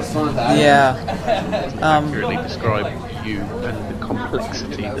accurately describe you and the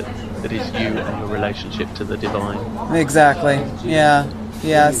complexity that is you and your relationship to the divine. Exactly. Yeah.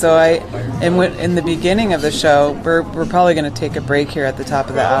 So in the beginning of the show, we're probably going to take a break here at the top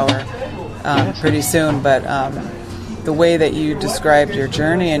of the hour pretty soon, but the way that you described your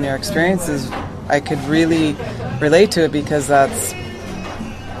journey and your experiences, I could really relate to it, because that's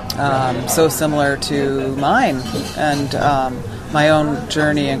so similar to mine and my own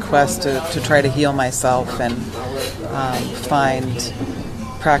journey and quest to try to heal myself and find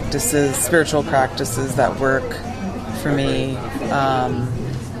spiritual practices that work for me,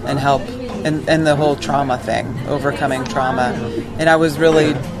 and help, and the whole trauma thing, overcoming trauma. And I was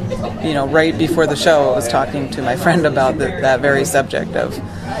really, right before the show, I was talking to my friend about that very subject of,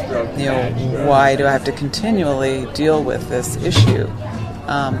 why do I have to continually deal with this issue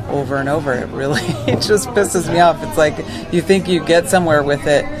over and over? It just pisses me off. It's like you think you get somewhere with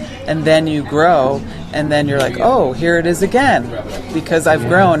it, and then you grow, and then you're like, oh, here it is again, because I've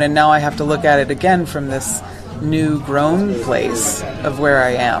grown, and now I have to look at it again from this new grown place of where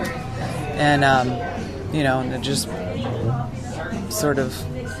I am. And and it just sort of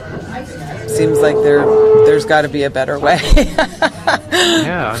seems like there's got to be a better way.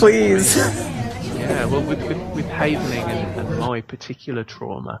 Yeah, please. Well, with havening and my particular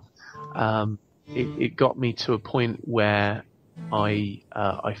trauma, it got me to a point where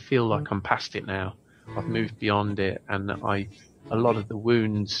I feel like I'm past it now. I've moved beyond it, and a lot of the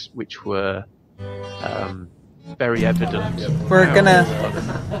wounds which were very evident. We're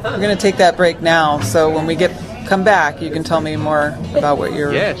gonna take that break now. So when we come back, you can tell me more about what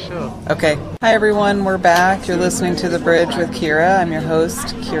you're... Yeah, sure. Okay. Hi, everyone. We're back. You're listening to The Bridge with Kira. I'm your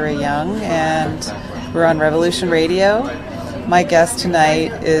host, Kira Young, and we're on Revolution Radio. My guest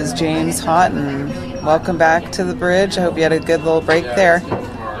tonight is James Houghton. Welcome back to The Bridge. I hope you had a good little break there.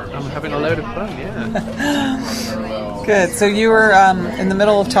 I'm having a load of fun, yeah. Good. So you were in the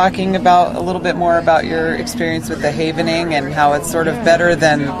middle of talking about a little bit more about your experience with the havening and how it's sort of better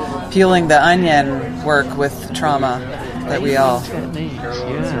than peeling the onion work with trauma that we all... Techniques,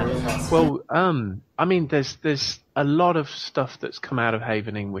 yeah. Well, there's a lot of stuff that's come out of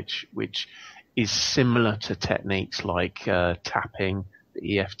havening which is similar to techniques like tapping,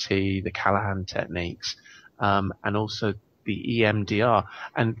 the EFT, the Callahan techniques, and also the EMDR.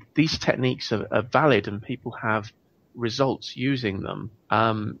 And these techniques are valid, and people have results using them.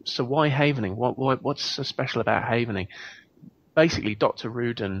 So why havening? What's so special about havening? Basically, Dr.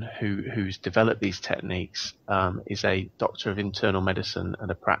 Rudin, who's developed these techniques, is a doctor of internal medicine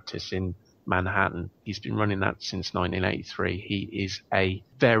and a practice in Manhattan. He's been running that since 1983. He is a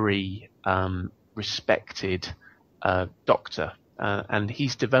very respected doctor, and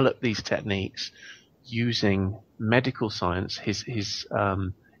he's developed these techniques using medical science, his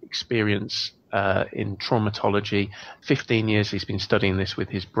experience in traumatology. 15 years he's been studying this with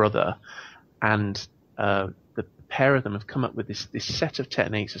his brother, and the pair of them have come up with this set of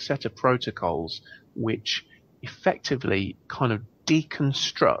techniques, a set of protocols, which effectively kind of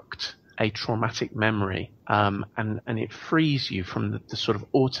deconstruct a traumatic memory, and it frees you from the sort of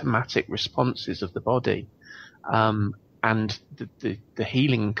automatic responses of the body, and the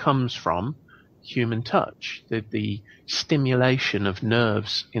healing comes from human touch. The stimulation of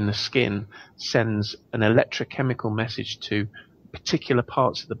nerves in the skin sends an electrochemical message to particular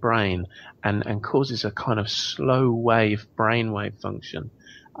parts of the brain and causes a kind of slow wave brainwave function.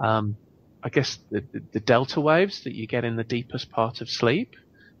 I guess the delta waves that you get in the deepest part of sleep.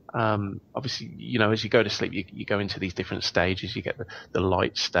 Obviously, as you go to sleep, you go into these different stages. You get the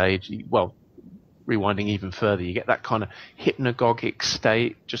light stage. Rewinding even further, you get that kind of hypnagogic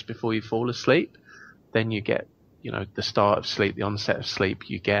state just before you fall asleep. Then you get, the start of sleep, the onset of sleep.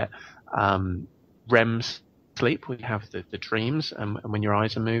 You get REM sleep, we have the dreams and when your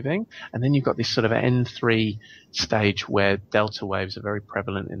eyes are moving. And then you've got this sort of N3 stage where delta waves are very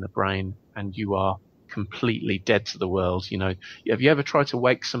prevalent in the brain and you are completely dead to the world. You know, have you ever tried to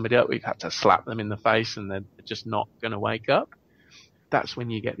wake somebody up? We've had to slap them in the face and they're just not going to wake up. That's when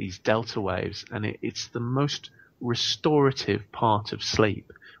you get these delta waves, and it's the most restorative part of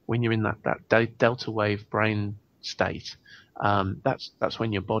sleep when you're in that delta wave brain state. That's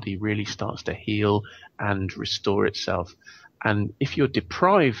when your body really starts to heal and restore itself. And if you're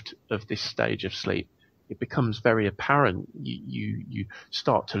deprived of this stage of sleep, it becomes very apparent. You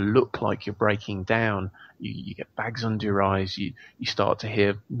start to look like you're breaking down. You get bags under your eyes. You start to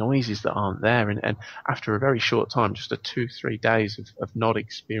hear noises that aren't there. And after a very short time, just 2-3 days of not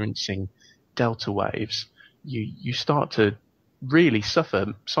experiencing delta waves, you start to really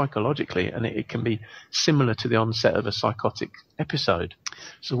suffer psychologically, and it can be similar to the onset of a psychotic episode.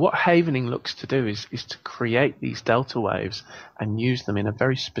 So what havening looks to do is to create these delta waves and use them in a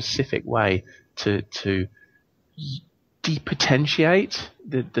very specific way to depotentiate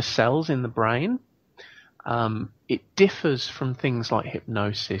the cells in the brain. It differs from things like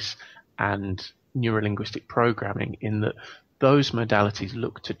hypnosis and neurolinguistic programming in that those modalities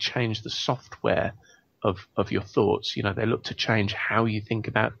look to change the software of your thoughts. You know, they look to change how you think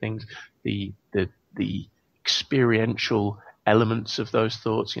about things, the experiential elements of those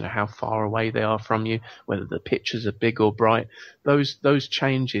thoughts, you know, how far away they are from you, whether the pictures are big or bright. Those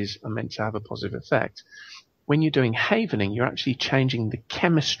changes are meant to have a positive effect. When you're doing havening, you're actually changing the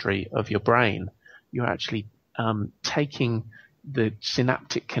chemistry of your brain. You're actually taking the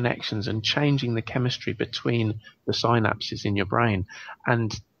synaptic connections and changing the chemistry between the synapses in your brain.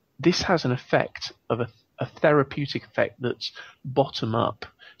 And this has an effect of a therapeutic effect that's bottom up.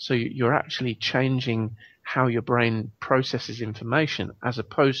 So you're actually changing how your brain processes information as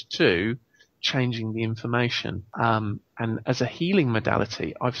opposed to changing the information. And as a healing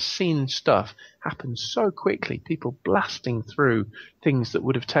modality, I've seen stuff happen so quickly, people blasting through things that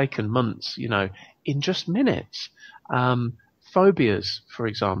would have taken months, you know, in just minutes. Phobias, for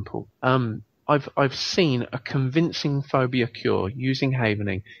example. I've seen a convincing phobia cure using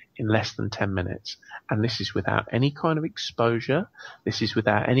havening in less than 10 minutes. And this is without any kind of exposure. This is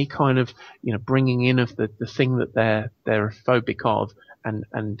without any kind of, you know, bringing in of the thing that they're phobic of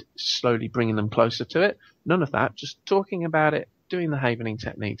and slowly bringing them closer to it. None of that. Just talking about it, doing the havening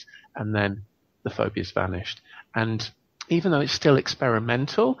techniques, and then the phobia's vanished. And even though it's still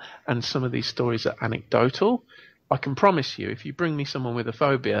experimental and some of these stories are anecdotal, I can promise you, if you bring me someone with a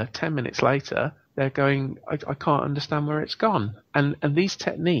phobia, 10 minutes later, they're going, I can't understand where it's gone. And these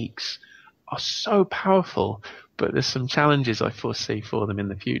techniques are so powerful, but there's some challenges I foresee for them in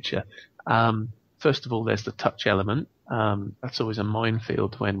the future. First of all, there's the touch element. That's always a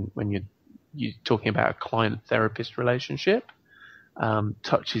minefield when you're talking about a client-therapist relationship.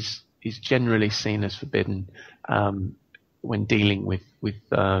 Touch is generally seen as forbidden when dealing with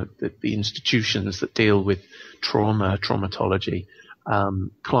the institutions that deal with traumatology.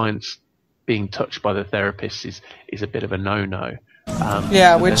 Clients being touched by the therapist is a bit of a no-no.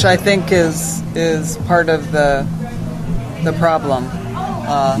 Which I think is part of the problem.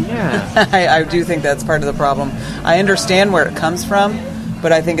 I do think that's part of the problem. I understand where it comes from,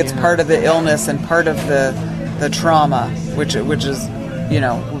 but I think it's part of the illness and part of the trauma, which is, you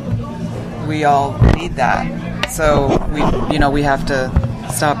know, we all need that. So we have to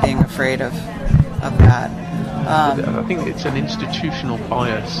stop being afraid of that. I think it's an institutional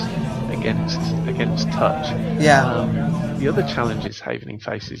bias against touch. The other challenges havening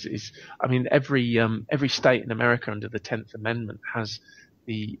faces is, I mean, every state in America under the 10th Amendment has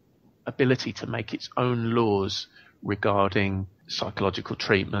the ability to make its own laws regarding psychological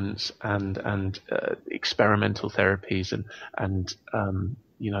treatments and experimental therapies and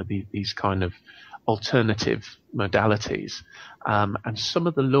you know, these kind of alternative modalities. And some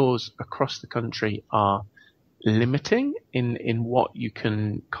of the laws across the country are limiting in what you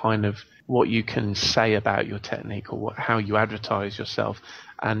can say about your technique or how you advertise yourself,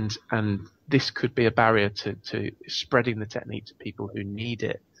 and this could be a barrier to spreading the technique to people who need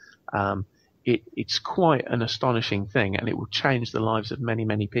it. It's quite an astonishing thing, and it will change the lives of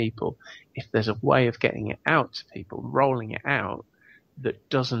many people if there's a way of getting it out to people, rolling it out, that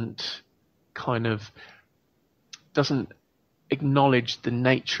doesn't acknowledge the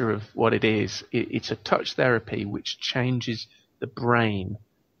nature of what it is. It's a touch therapy which changes the brain,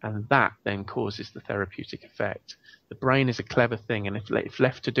 and that then causes the therapeutic effect. The brain is a clever thing, and if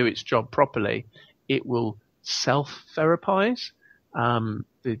left to do its job properly, it will self-therapize.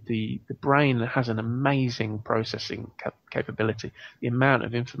 The brain has an amazing processing capability. The amount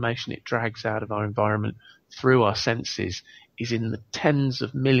of information it drags out of our environment through our senses is in the tens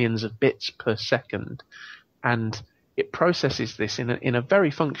of millions of bits per second, and it processes this in a very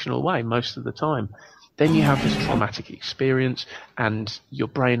functional way most of the time. Then you have this traumatic experience, and your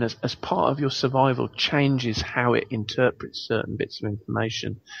brain, as part of your survival, changes how it interprets certain bits of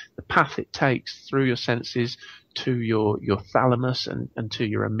information. The path it takes through your senses to your thalamus and to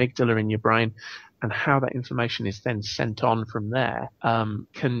your amygdala in your brain, and how that information is then sent on from there,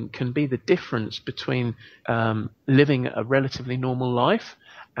 can be the difference between living a relatively normal life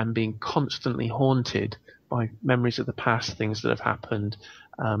and being constantly haunted by memories of the past, things that have happened,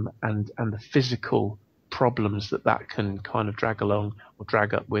 and the physical problems that can kind of drag along or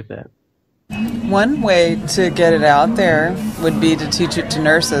drag up with it. One way to get it out there would be to teach it to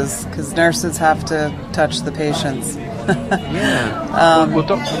nurses, because nurses have to touch the patients. Yeah. Well,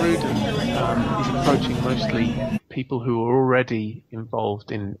 Dr. Rudin is approaching mostly people who are already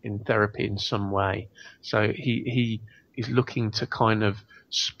involved in therapy in some way. So he is looking to kind of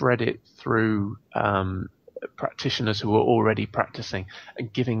spread it through practitioners who are already practicing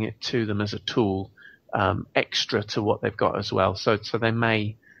and giving it to them as a tool, extra to what they've got as well. So they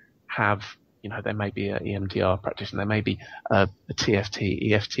may have, they may be an EMDR practitioner, they may be a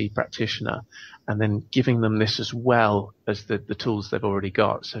TFT, EFT practitioner, and then giving them this as well as the tools they've already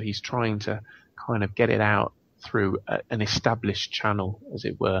got. So he's trying to kind of get it out through an established channel, as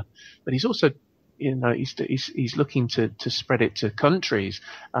it were. But he's also, he's looking to spread it to countries.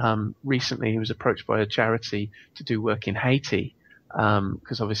 Recently he was approached by a charity to do work in Haiti,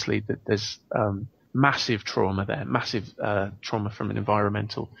 because obviously there's massive trauma there, massive trauma from an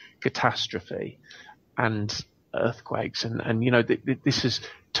environmental catastrophe and earthquakes, and this has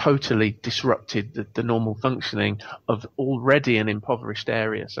totally disrupted the normal functioning of already an impoverished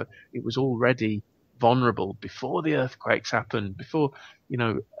area. So it was already vulnerable before the earthquakes happened, before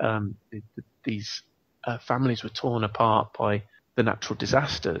these families were torn apart by the natural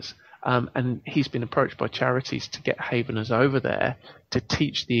disasters. And he's been approached by charities to get Haveners over there to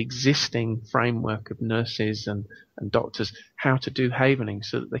teach the existing framework of nurses and doctors how to do havening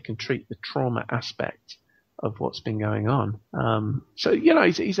so that they can treat the trauma aspect of what's been going on. So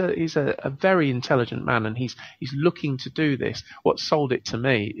he's a very intelligent man, and he's looking to do this. What sold it to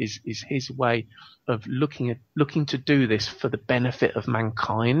me is his way of looking to do this for the benefit of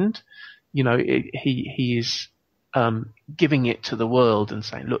mankind. He is giving it to the world and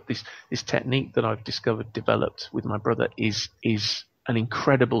saying, look, this technique that I've developed with my brother is an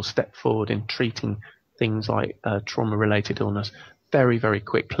incredible step forward in treating things like trauma-related illness very, very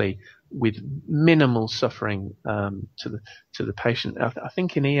quickly with minimal suffering to the patient. I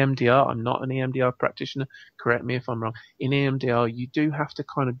think in EMDR, I'm not an EMDR practitioner, correct me if I'm wrong, in EMDR you do have to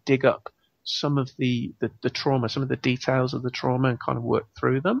kind of dig up some of the trauma, some of the details of the trauma and kind of work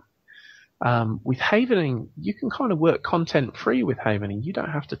through them. With havening, you can kind of work content free with havening. You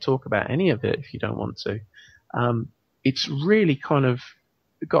don't have to talk about any of it if you don't want to. It's really kind of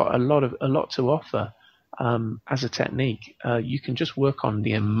got a lot to offer as a technique. You can just work on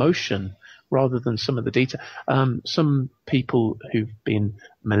the emotion rather than some of the detail. Some people who've been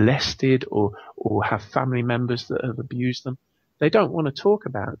molested or have family members that have abused them, they don't want to talk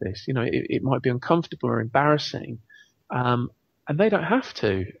about this. It might be uncomfortable or embarrassing. And they don't have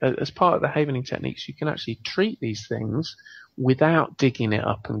to. As part of the havening techniques, you can actually treat these things without digging it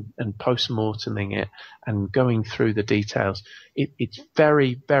up and post-morteming it and going through the details. It's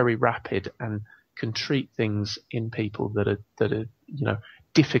very, very rapid and can treat things in people that are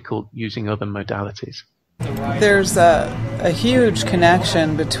difficult using other modalities. There's a huge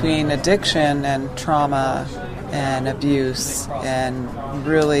connection between addiction and trauma and abuse, and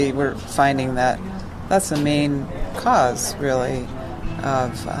really we're finding that that's the main cause, really,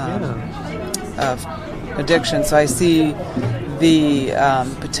 of addiction. So I see the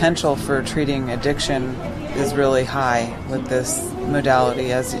potential for treating addiction is really high with this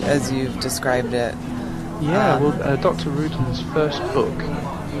modality, as you've described it. Yeah, Dr. Rudin's first book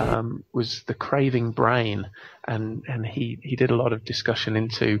was The Craving Brain, and he did a lot of discussion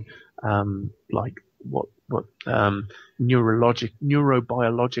into what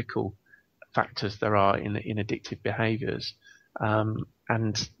neurobiological factors there are in addictive behaviours,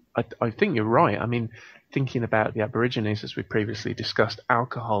 and I think you're right. I mean, thinking about the Aborigines, as we previously discussed,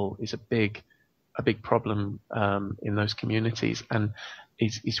 alcohol is a big problem in those communities, and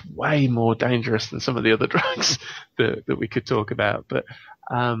is way more dangerous than some of the other drugs that we could talk about. But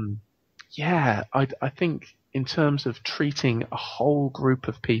I think in terms of treating a whole group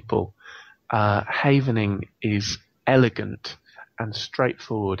of people, havening is elegant and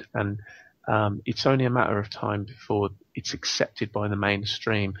straightforward, and it's only a matter of time before it's accepted by the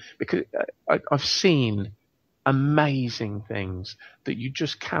mainstream. Because I've seen amazing things that you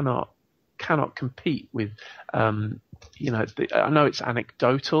just cannot compete with. I know it's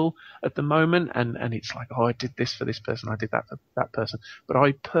anecdotal at the moment, and it's like, oh, I did this for this person, I did that for that person, but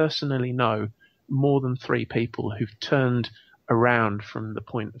I personally know more than 3 people who've turned around from the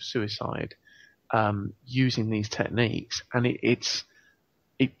point of suicide using these techniques, and it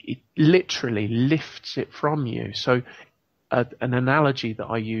literally lifts it from you. So an analogy that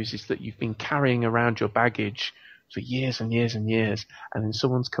I use is that you've been carrying around your baggage for years and years and years, and then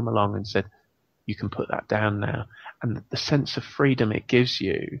someone's come along and said, you can put that down now. And the sense of freedom it gives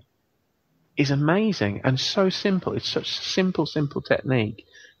you is amazing and so simple. It's such a simple technique,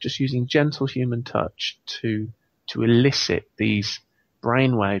 just using gentle human touch to elicit these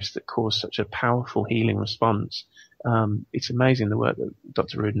brainwaves that cause such a powerful healing response. It's amazing the work that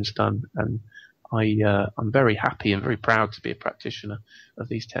Dr. Rudin's done, and I'm very happy and very proud to be a practitioner of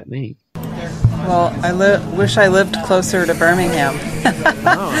these techniques. Well, I wish I lived closer to Birmingham,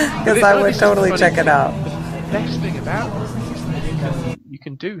 because I would totally check it out. The best thing about it is that you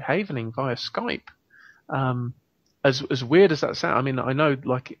can do havening via Skype. As weird as that sounds, I mean, I know,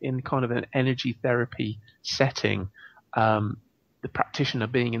 like, in kind of an energy therapy setting, the practitioner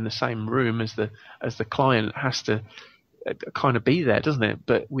being in the same room as the client has to kind of be there, doesn't it?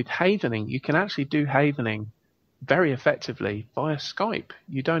 But with havening, you can actually do havening very effectively via Skype.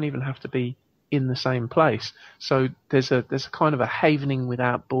 You don't even have to be in the same place. So there's a kind of a havening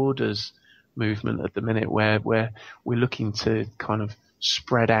without borders movement at the minute where we're looking to kind of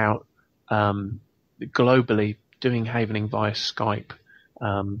spread out globally, doing havening via Skype,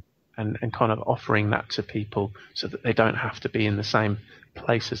 and kind of offering that to people so that they don't have to be in the same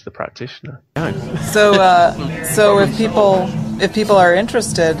place as the practitioner. So if people are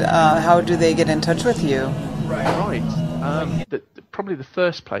interested, how do they get in touch with you? Right. Probably the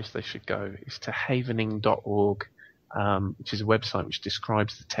first place they should go is to havening.org, which is a website which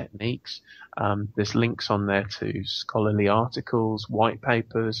describes the techniques. There's links on there to scholarly articles, white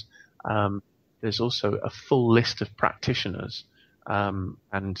papers. There's also a full list of practitioners,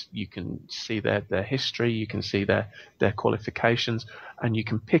 and you can see their history, you can see their qualifications, and you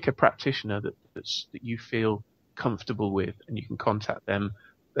can pick a practitioner that you feel comfortable with, and you can contact them.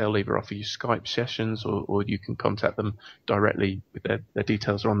 They'll either offer you Skype sessions, or you can contact them directly with their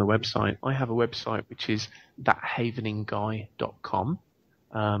details are on the website. I have a website which is thathaveningguy.com,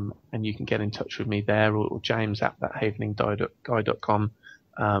 and you can get in touch with me there, or James at thathaveningguy.com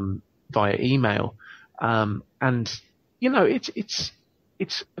via email. And it's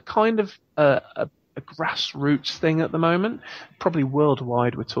a kind of a grassroots thing at the moment. Probably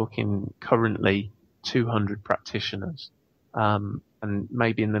worldwide, we're talking currently 200 practitioners. And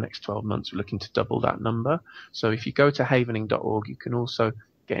maybe in the next 12 months, we're looking to double that number. So if you go to havening.org, you can also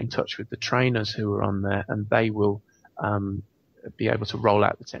get in touch with the trainers who are on there, and they will be able to roll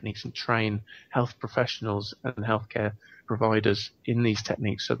out the techniques and train health professionals and healthcare providers in these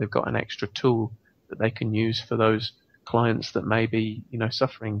techniques. So they've got an extra tool that they can use for those clients that may be,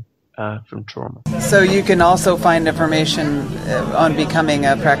 suffering from trauma. So you can also find information on becoming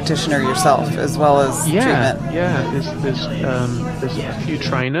a practitioner yourself, as well as treatment. Yeah, there's a few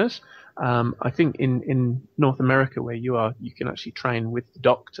trainers. I think in North America, where you are, you can actually train with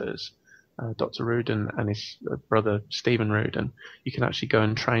doctors. Dr. Rudin and his brother Stephen Rudin. You can actually go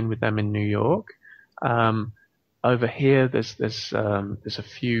and train with them in New York. Over here, there's a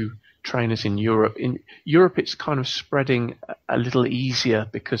few trainers in Europe. In Europe, it's kind of spreading a little easier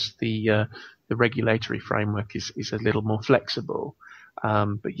because the regulatory framework is a little more flexible.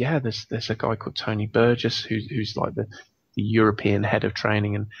 But yeah, there's a guy called Tony Burgess who's like the European head of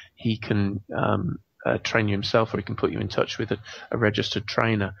training, and he can train you himself, or he can put you in touch with a registered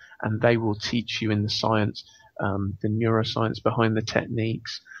trainer, and they will teach you in the science, the neuroscience behind the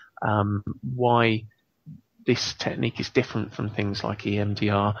techniques, why this technique is different from things like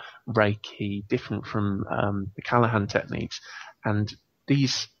EMDR, Reiki, different from the Callahan techniques, and the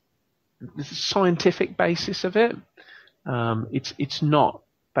scientific basis of it. It's not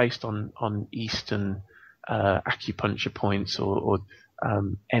based on Eastern acupuncture points or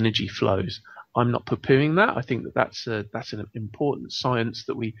energy flows. I'm not poo-pooing that. I think that's an important science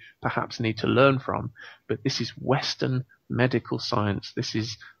that we perhaps need to learn from. But this is Western medical science. This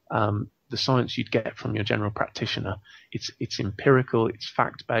is the science you'd get from your general practitioner. It's empirical. It's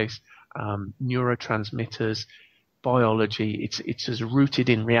fact-based. Neurotransmitters, biology. It's as rooted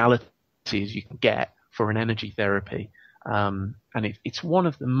in reality as you can get for an energy therapy. And it's one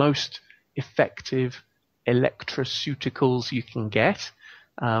of the most effective electroceuticals you can get.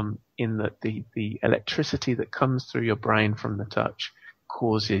 In that the electricity that comes through your brain from the touch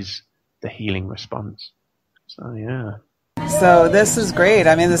causes the healing response. So yeah. So this is great.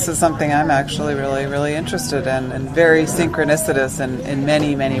 I mean, this is something I'm actually really, really interested in, and very synchronicitous in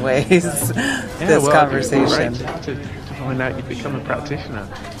many, many ways. This conversation. It's great to find out you've become a practitioner.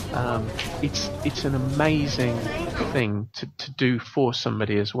 It's an amazing thing to do for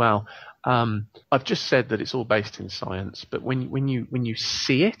somebody as well. I've just said that it's all based in science, but when you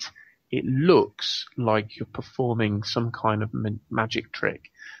see it, it looks like you're performing some kind of magic trick.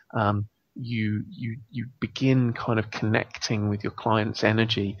 You begin kind of connecting with your client's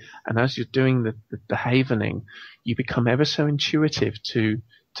energy, and as you're doing the behaviouring, you become ever so intuitive to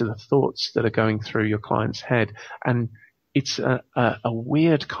the thoughts that are going through your client's head, and it's a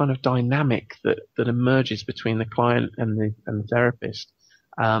weird kind of dynamic that emerges between the client and the therapist,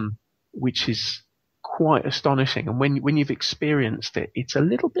 which is quite astonishing. And when you've experienced it, it's a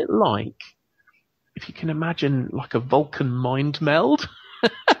little bit like, if you can imagine, like a Vulcan mind meld.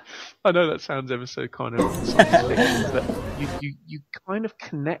 I know that sounds ever so kind of science fiction, but you kind of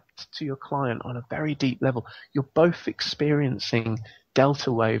connect to your client on a very deep level. You're both experiencing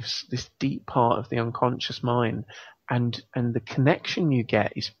delta waves, this deep part of the unconscious mind, and the connection you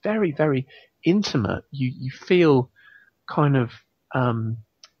get is very, very intimate. You feel kind of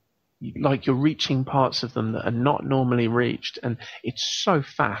like you're reaching parts of them that are not normally reached, and it's so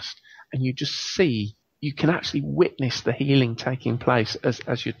fast, and you just see. You can actually witness the healing taking place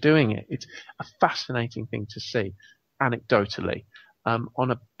as you're doing it. It's a fascinating thing to see, anecdotally.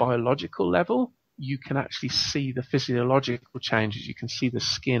 On a biological level, you can actually see the physiological changes. You can see the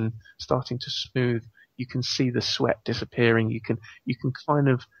skin starting to smooth. You can see the sweat disappearing. You can kind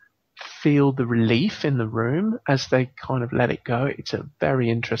of feel the relief in the room as they kind of let it go. It's a very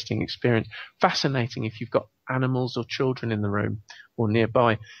interesting experience. Fascinating if you've got animals or children in the room or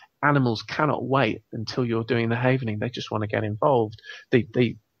nearby. Animals cannot wait until you're doing the havening. They just want to get involved.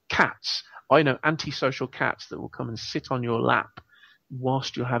 The cats, I know antisocial cats that will come and sit on your lap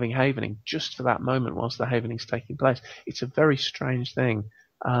whilst you're having havening, just for that moment whilst the havening's taking place. It's a very strange thing.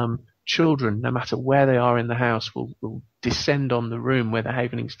 Children, no matter where they are in the house, will descend on the room where the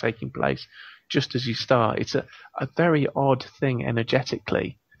havening's taking place just as you start. It's a very odd thing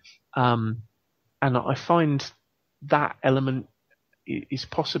energetically. And I find that element is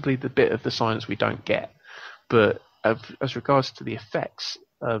possibly the bit of the science we don't get. But as regards to the effects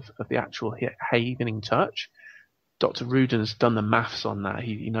of the actual havening touch, Dr. Rudin's done the maths on that.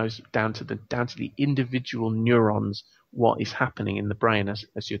 He knows down to the individual neurons what is happening in the brain as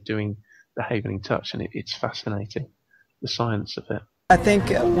you're doing the havening touch, and it's fascinating, the science of it. I think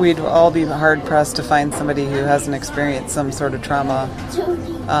we'd all be hard pressed to find somebody who hasn't experienced some sort of trauma,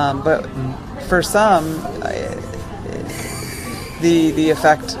 but for some, the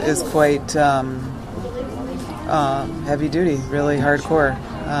effect is quite heavy duty, really hardcore.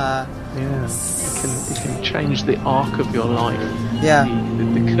 It can change the arc of your life. Yeah.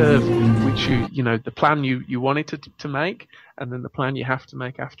 The curve, which the plan you wanted to make, and then the plan you have to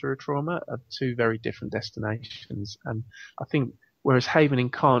make after a trauma are two very different destinations. And I think whereas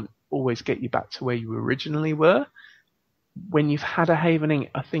havening can't always get you back to where you originally were, when you've had a havening,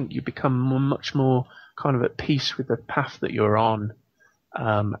 I think you become much more kind of at peace with the path that you're on.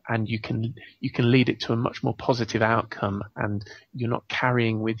 And you can lead it to a much more positive outcome, and you're not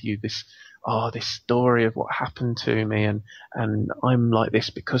carrying with you this story of what happened to me, and I'm like this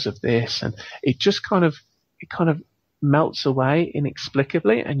because of this, and it kind of melts away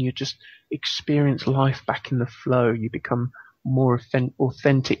inexplicably, and you just experience life back in the flow. You become more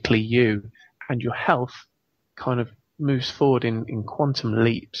authentically you, and your health kind of moves forward in quantum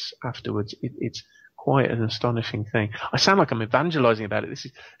leaps afterwards. It's quite an astonishing thing. I sound like I'm evangelizing about it. This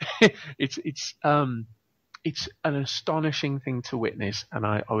is, it's an astonishing thing to witness, and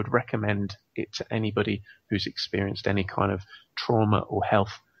I would recommend it to anybody who's experienced any kind of trauma or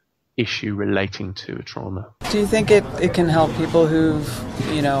health issue relating to a trauma. Do you think it can help people who've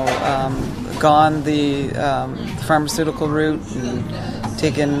gone the pharmaceutical route and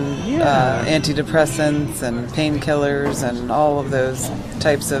taken antidepressants and painkillers and all of those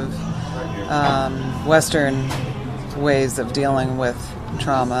types of Western ways of dealing with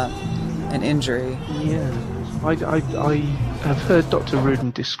trauma and injury? Yeah, I have heard Dr.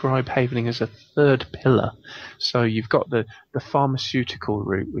 Rudin describe havening as a third pillar. So you've got the pharmaceutical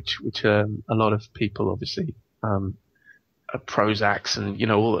route, which a lot of people obviously Prozacs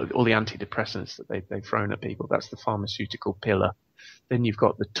and all the antidepressants that they've thrown at people. That's the pharmaceutical pillar. Then you've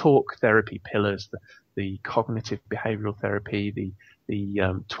got the talk therapy pillars, the cognitive behavioral therapy, the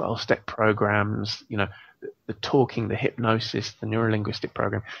 12-step programs, the talking, the hypnosis, the neurolinguistic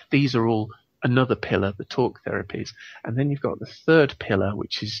program. These are all another pillar, the talk therapies. And then you've got the third pillar,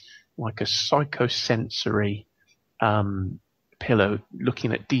 which is like a psychosensory pillar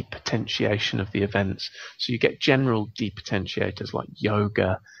looking at depotentiation of the events. So you get general depotentiators like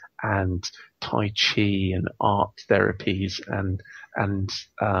yoga and Tai Chi and art therapies and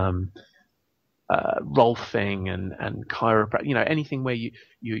rolfing and chiropractic, anything where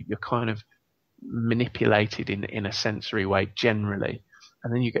you're kind of manipulated in a sensory way generally.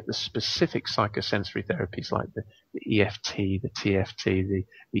 And then you get the specific psychosensory therapies like the EFT, the TFT,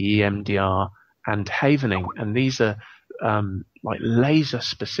 the EMDR, and havening. And these are like laser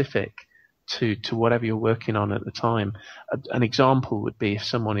specific to whatever you're working on at the time. An example would be if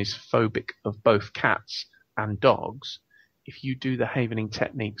someone is phobic of both cats and dogs. If you do the havening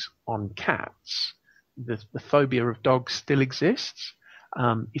techniques on cats, the phobia of dogs still exists.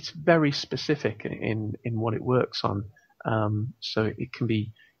 It's very specific in what it works on. So it can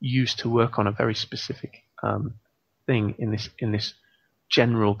be used to work on a very specific thing in this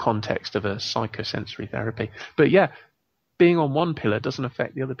general context of a psychosensory therapy. But yeah, being on one pillar doesn't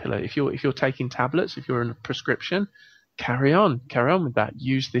affect the other pillar. If you're taking tablets, if you're in a prescription, carry on with that.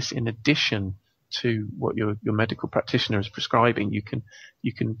 Use this in addition to what your medical practitioner is prescribing. You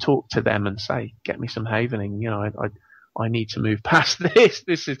can talk to them and say, get me some havening. I need to move past this.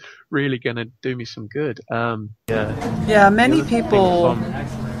 This is really going to do me some good. Yeah, many people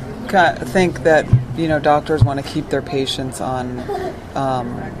think that doctors want to keep their patients on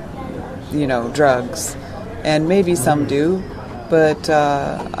drugs, and maybe some do, but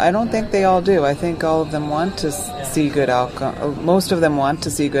I don't think they all do. I think all of them want to see good outcomes. Most of them want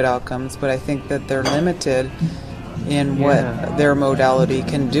to see good outcomes, but I think that they're limited in what their modality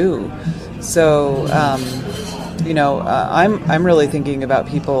can do. So I'm really thinking about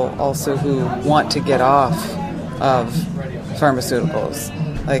people also who want to get off of pharmaceuticals.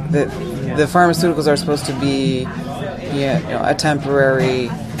 Like the pharmaceuticals are supposed to be, a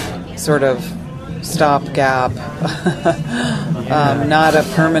temporary sort of stopgap, not a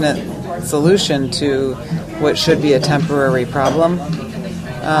permanent solution to what should be a temporary problem.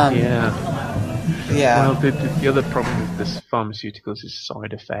 Well, the other problem with this pharmaceuticals is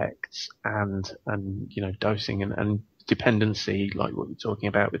side effects and dosing and dependency, like what you're talking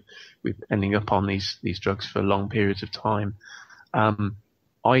about with ending up on these drugs for long periods of time.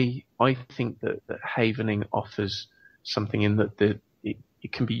 I think that havening offers something in that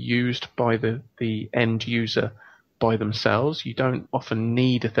it can be used by the end user by themselves. You don't often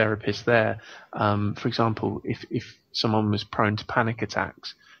need a therapist there. For example, if someone was prone to panic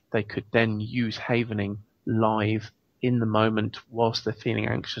attacks, they could then use havening live in the moment whilst they're feeling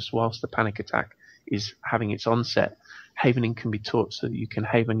anxious, whilst the panic attack is having its onset. Havening can be taught so that you can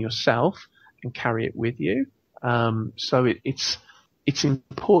haven yourself and carry it with you. So it's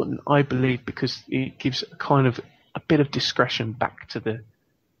important, I believe, because it gives kind of a bit of discretion back to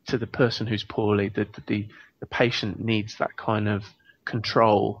the person who's poorly. The patient needs that kind of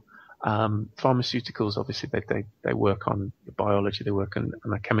control. Pharmaceuticals, obviously, they work on the biology, they work on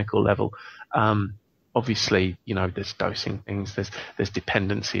a chemical level. Obviously, there's dosing things, there's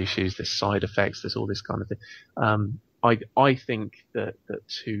dependency issues, there's side effects, there's all this kind of thing. I think that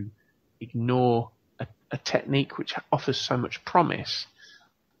to ignore a technique which offers so much promise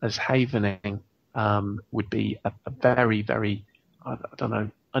as havening would be a very, very, I don't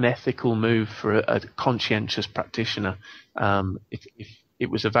know, unethical move for a conscientious practitioner. If it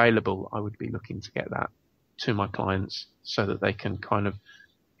was available, I would be looking to get that to my clients so that they can kind of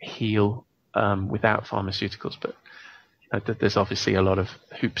heal without pharmaceuticals. But there's obviously a lot of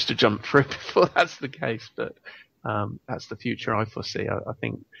hoops to jump through before that's the case. But that's the future I foresee. I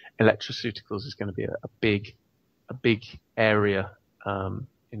think electroceuticals is going to be a big area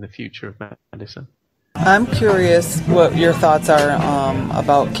in the future of medicine. I'm curious what your thoughts are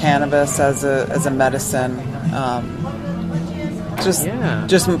about cannabis as a medicine. Just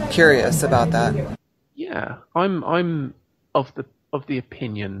curious about that. Yeah, I'm of the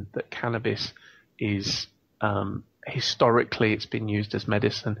opinion that cannabis is historically it's been used as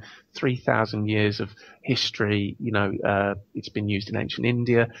medicine. 3,000 years of history. It's been used in ancient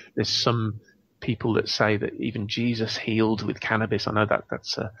India. There's some people that say that even Jesus healed with cannabis. I know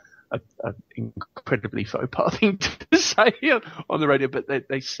that's a incredibly faux pas thing to say on the radio, but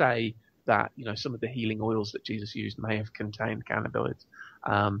they say that some of the healing oils that Jesus used may have contained cannabinoids.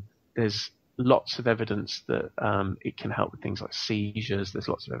 There's lots of evidence that it can help with things like seizures. There's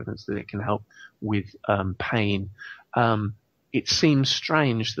lots of evidence that it can help with pain. It seems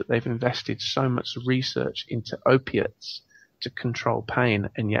strange that they've invested so much research into opiates to control pain,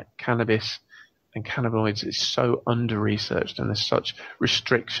 and yet cannabis and cannabinoids is so under-researched and there's such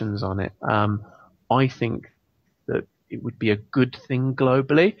restrictions on it. I think that it would be a good thing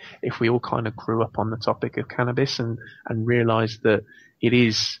globally if we all kind of grew up on the topic of cannabis and realized that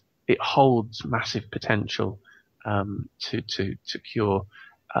it holds massive potential to cure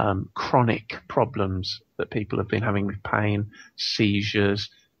chronic problems that people have been having with pain, seizures,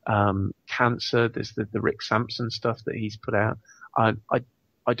 cancer. There's the Rick Sampson stuff that he's put out.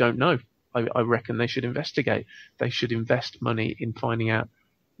 I don't know. I reckon they should investigate. They should invest money in finding out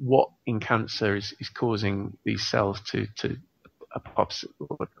what in cancer is causing these cells to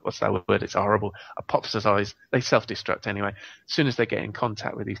what's that word? It's horrible. Apoptosize. They self-destruct anyway. As soon as they get in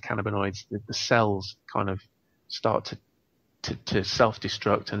contact with these cannabinoids, the cells kind of start to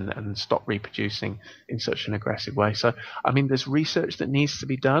self-destruct and stop reproducing in such an aggressive way. So, I mean, there's research that needs to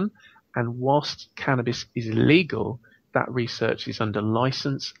be done, and whilst cannabis is illegal, that research is under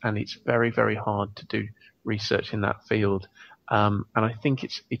license, and it's very, very hard to do research in that field. And I think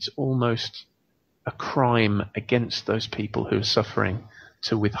it's almost a crime against those people who are suffering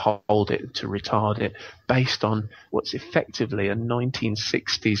to withhold it, to retard it, based on what's effectively a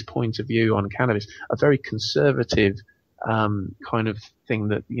 1960s point of view on cannabis, a very conservative kind of thing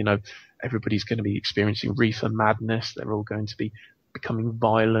that, you know, everybody's going to be experiencing reefer madness. They're all going to be becoming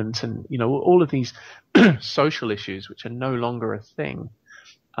violent, and, you know, all of these social issues which are no longer a thing.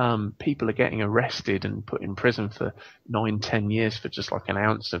 People are getting arrested and put in prison for 9-10 years for just like an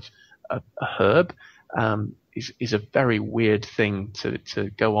ounce of a herb. Is a very weird thing to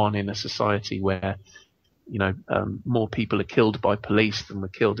go on in a society where, you know, more people are killed by police than were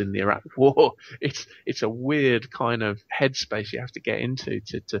killed in the Iraq War. It's a weird kind of headspace you have to get into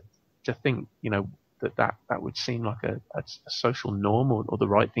to think, you know, that would seem like a social norm or the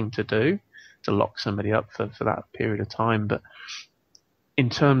right thing to do, to lock somebody up for that period of time. But in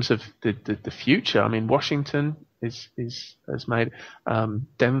terms of the future, I mean, Washington has made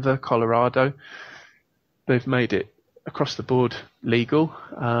Denver, Colorado, they've made it across the board legal.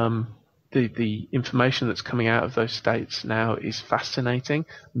 The information that's coming out of those states now is fascinating.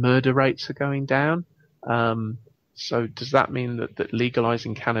 Murder rates are going down. So does that mean that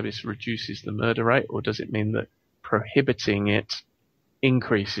legalizing cannabis reduces the murder rate, or does it mean that prohibiting it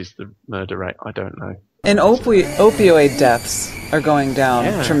increases the murder rate? I don't know. And opioid deaths are going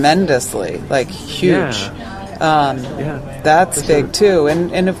down tremendously, like huge. That's big too.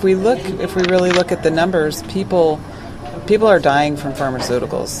 And if we really look at the numbers, people are dying from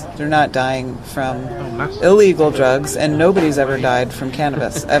pharmaceuticals. They're not dying from illegal drugs, and nobody's ever died from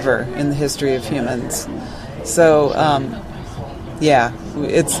cannabis ever in the history of humans. So,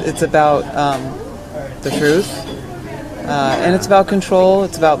 it's about the truth, and it's about control.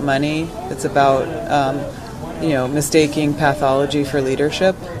 It's about money. It's about mistaking pathology for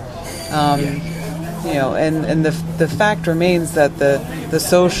leadership. And the fact remains that the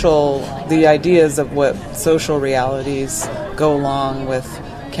ideas of what social realities go along with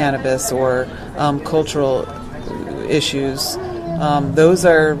cannabis or cultural issues, those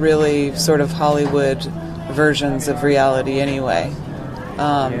are really sort of Hollywood versions of reality anyway.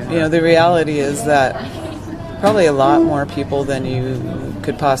 The reality is that probably a lot more people than you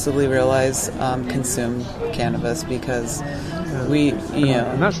could possibly realize consume cannabis, because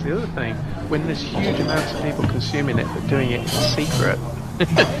and that's the other thing. When there's huge amounts of people consuming it but doing it in secret,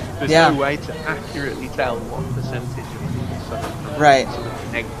 there's no way to accurately tell what percentage of people suffer from some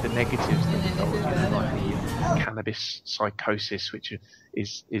of the negatives that we told, like the cannabis psychosis, which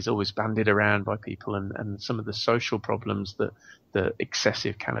is always bandied around by people, and some of the social problems that the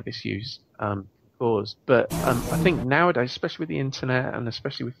excessive cannabis use cause. But I think nowadays, especially with the internet and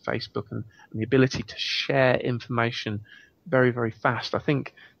especially with Facebook and the ability to share information very, very fast, I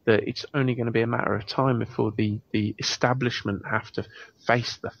think that it's only going to be a matter of time before the establishment have to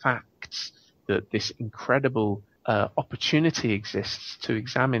face the facts that this incredible opportunity exists to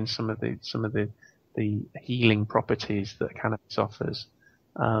examine some of the healing properties that cannabis offers.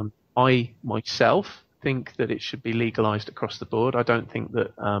 I myself think that it should be legalized across the board. I don't think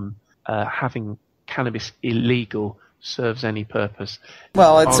that having cannabis illegal serves any purpose.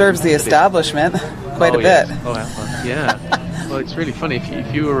 Well, it serves the establishment quite a bit. Well, it's really funny.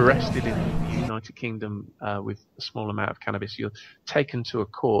 If you were arrested in the United Kingdom with a small amount of cannabis, you're taken to a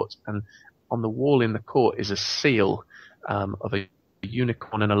court, and on the wall in the court is a seal of a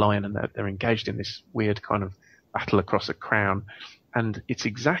unicorn and a lion, and they're engaged in this weird kind of battle across a crown. And it's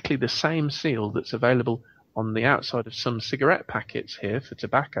exactly the same seal that's available on the outside of some cigarette packets here for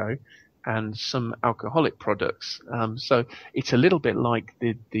tobacco and some alcoholic products. So it's a little bit like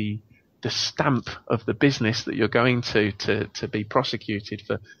the stamp of the business that you're going to be prosecuted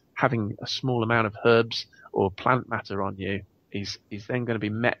for having a small amount of herbs or plant matter on you is then going to be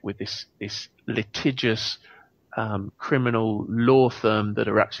met with this litigious criminal law firm that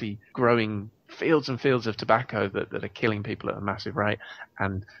are actually growing fields and fields of tobacco that are killing people at a massive rate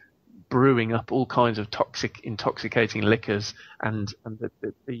and brewing up all kinds of intoxicating liquors, and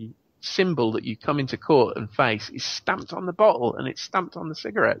the symbol that you come into court and face is stamped on the bottle and it's stamped on the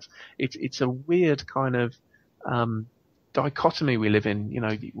cigarettes. It's a weird kind of dichotomy we live in.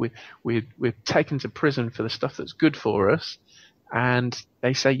 We're taken to prison for the stuff that's good for us, and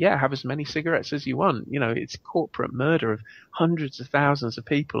they say, yeah, have as many cigarettes as you want. It's corporate murder of hundreds of thousands of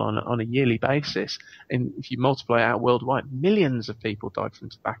people on a yearly basis. And if you multiply it out worldwide, millions of people died from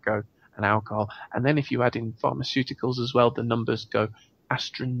tobacco and alcohol. And then if you add in pharmaceuticals as well, the numbers go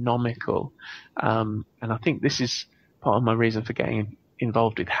astronomical. And I think this is part of my reason for getting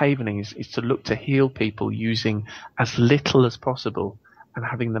involved with havening is to look to heal people using as little as possible and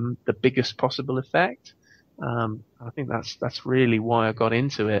having the biggest possible effect. I think that's really why I got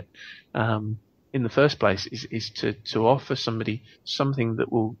into it in the first place, is to offer somebody something that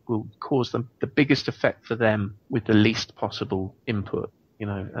will cause them the biggest effect for them with the least possible input,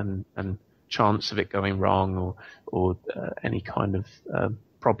 and chance of it going wrong or any kind of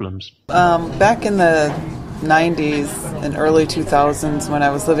problems. Back in the 90s and early 2000s, when I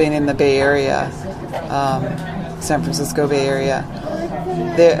was living in the Bay Area, San Francisco Bay Area,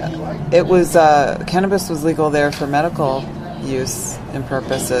 cannabis was legal there for medical use and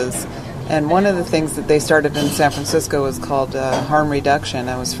purposes. And one of the things that they started in San Francisco was called harm reduction.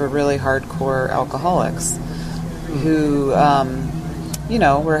 It was for really hardcore alcoholics who,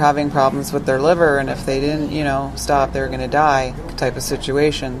 were having problems with their liver, and if they didn't, stop, they were going to die type of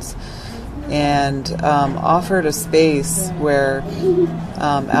situations. And offered a space where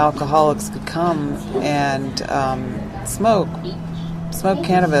alcoholics could come and smoke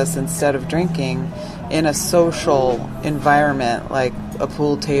cannabis instead of drinking in a social environment, like a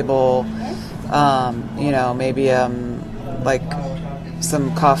pool table, maybe like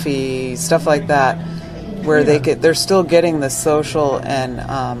some coffee, stuff like that, where they're still getting the social and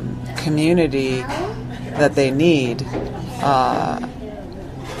community that they need,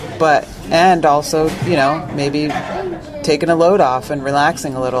 and also maybe taking a load off and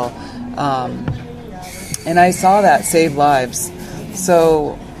relaxing a little, and I saw that save lives.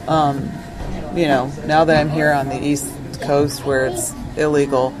 So, now that I'm here on the East Coast where it's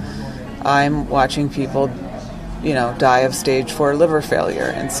illegal, I'm watching people, die of stage 4 liver failure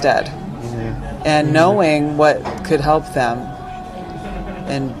instead. And knowing what could help them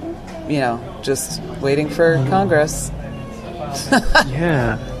and, just waiting for Congress.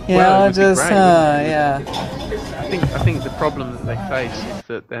 Yeah. I think the problem that they face is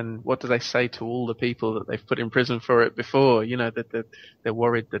that then what do they say to all the people that they've put in prison for it before? That they're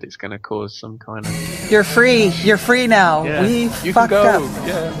worried that it's going to cause some kind of... You're free now. Yeah. We fucked up.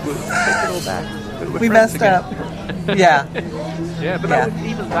 Yeah, we'll take it all back. We messed up. Yeah. Yeah, but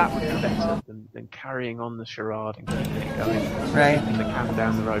even that would be better than carrying on the charade and keeping it going. Right. And the can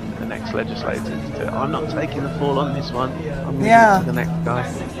down the road for the next legislator. I'm not taking the fall on this one. I'm moving it to the next guy.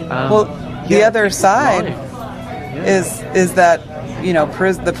 The other side is that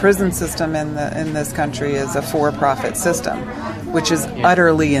the prison system in this country is a for-profit system, which is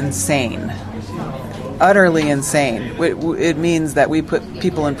utterly insane. Utterly insane. It means that we put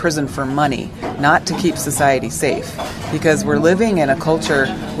people in prison for money, not to keep society safe, because we're living in a culture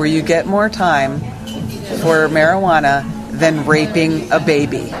where you get more time for marijuana than raping a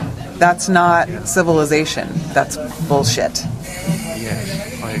baby. That's not civilization. That's bullshit.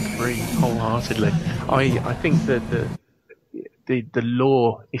 Yes, I agree wholeheartedly. I think that the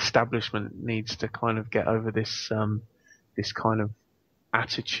law establishment needs to kind of get over this kind of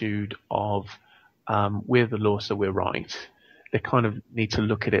attitude of we're the law, so we're right. They kind of need to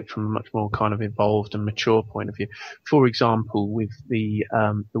look at it from a much more kind of evolved and mature point of view. For example, with the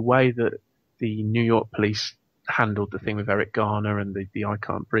way that the New York police handled the thing with Eric Garner and the I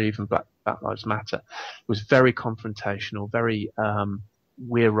Can't Breathe and Black Lives Matter was very confrontational, very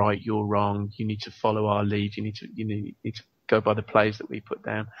we're right, you're wrong, you need to follow our lead, you need to go by the plays that we put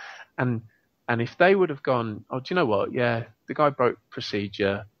down. And if they would have gone, oh, do you know what? Yeah, the guy broke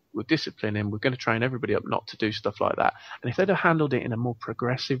procedure. We'll discipline him. We're going to train everybody up not to do stuff like that. And if they'd have handled it in a more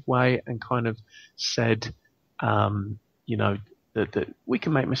progressive way and kind of said, that we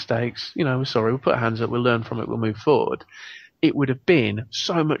can make mistakes, we're sorry, we'll put our hands up, we'll learn from it, we'll move forward, it would have been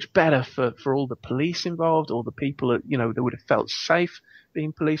so much better for all the police involved, all the people that, that would have felt safe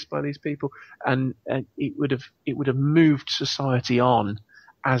being policed by these people, and it would have moved society on,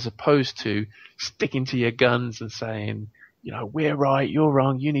 as opposed to sticking to your guns and saying, we're right, you're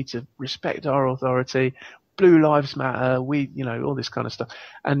wrong, you need to respect our authority, blue lives matter, all this kind of stuff.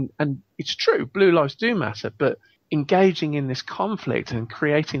 And it's true, blue lives do matter, but engaging in this conflict and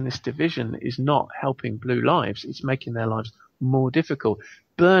creating this division is not helping blue lives. It's making their lives more difficult.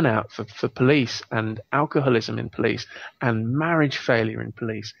 Burnout for police, and alcoholism in police, and marriage failure in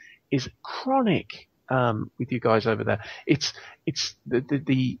police is chronic. With you guys over there, it's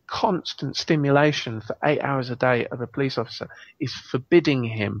the constant stimulation for 8 hours a day of a police officer is forbidding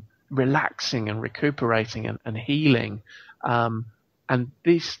him relaxing and recuperating and healing. And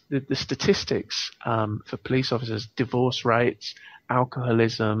the statistics for police officers, divorce rates,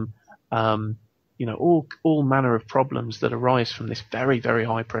 alcoholism, all manner of problems that arise from this very, very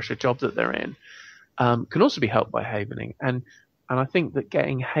high pressure job that they're in, can also be helped by havening. And I think that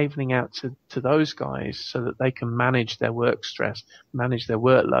getting havening out to those guys so that they can manage their work stress, manage their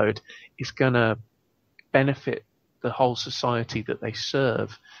workload, is going to benefit the whole society that they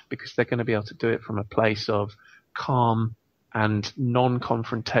serve, because they're going to be able to do it from a place of calm and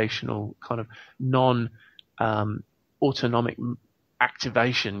non-confrontational, kind of non-autonomic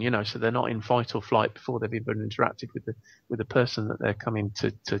activation, so they're not in fight or flight before they've even interacted with the person that they're coming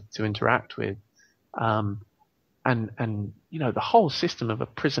to interact with. And the whole system of a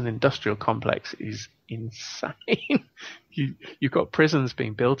prison industrial complex is insane. You've got prisons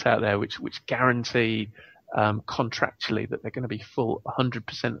being built out there which guarantee contractually that they're going to be full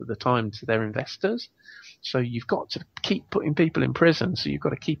 100% of the time to their investors. So you've got to keep putting people in prison. So you've got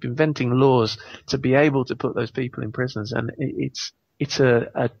to keep inventing laws to be able to put those people in prisons. And it's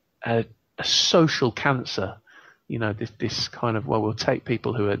a social cancer. This kind of, we'll take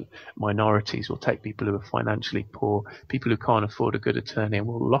people who are minorities, we'll take people who are financially poor, people who can't afford a good attorney, and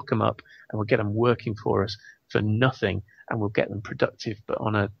we'll lock them up and we'll get them working for us for nothing, and we'll get them productive, but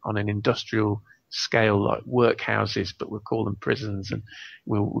on an industrial scale, like workhouses, but we'll call them prisons, and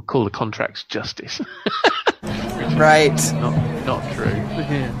we'll call the contracts justice. Right. Not true.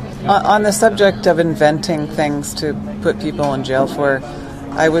 Yeah. On the subject of inventing things to put people in jail for,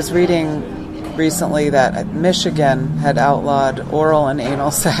 I was reading recently that Michigan had outlawed oral and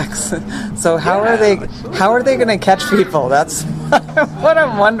anal sex. So how are they going to catch people? That's what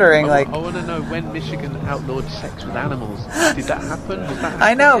I'm wondering. I want to know when Michigan outlawed sex with animals. Did that happen?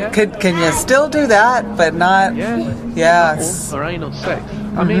 I know. Yet? Can you still do that, but not? Yeah. Or anal sex.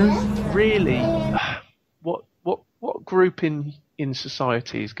 Mm-hmm. I mean, really, what group in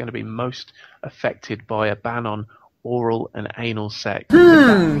society is going to be most affected by a ban on oral and anal sex?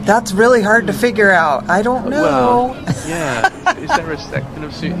 That's really hard to figure out. I don't know. Well, yeah. Is there a section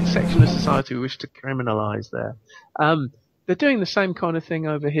of society we wish to criminalise there? They're doing the same kind of thing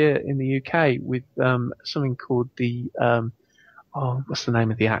over here in the UK with something called the what's the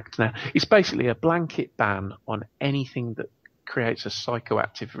name of the act now? It's basically a blanket ban on anything that creates a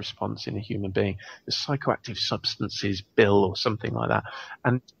psychoactive response in a human being. The Psychoactive Substances Bill or something like that.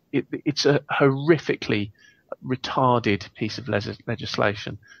 And it's a horrifically retarded piece of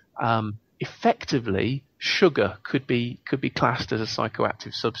legislation. Effectively, sugar could be classed as a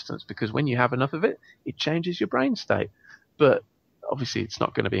psychoactive substance, because when you have enough of it, it changes your brain state. But obviously, it's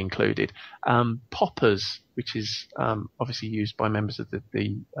not going to be included. Poppers, which is obviously used by members of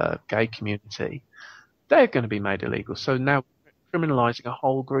the gay community, they're going to be made illegal. So now criminalising a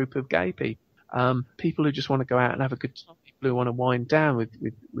whole group of gay people. People who just want to go out and have a good time, people who want to wind down with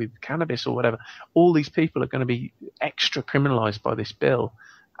cannabis or whatever. All these people are going to be extra criminalised by this bill.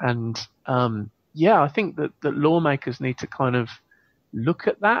 And I think that lawmakers need to kind of look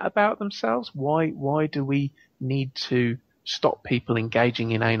at that about themselves. Why do we need to stop people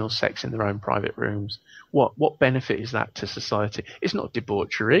engaging in anal sex in their own private rooms? What benefit is that to society? It's not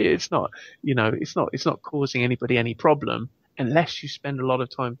debauchery. It's not causing anybody any problem, unless you spend a lot of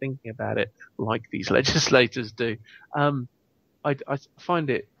time thinking about it, like these legislators do. I find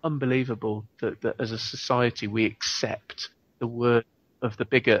it unbelievable that as a society we accept the word of the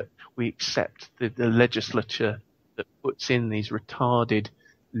bigot, we accept the legislature that puts in these retarded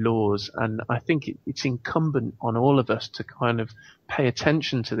laws. And I think it's incumbent on all of us to kind of pay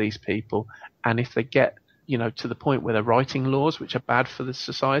attention to these people. And if they get to the point where they're writing laws which are bad for the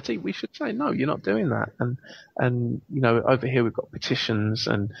society, we should say, no, you're not doing that. And over here we've got petitions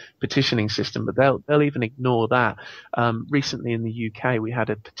and petitioning system, but they'll even ignore that. Recently in the UK, we had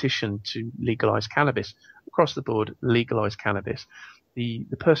a petition to legalise cannabis across the board, legalise cannabis. The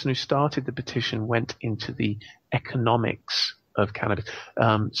person who started the petition went into the economics of cannabis.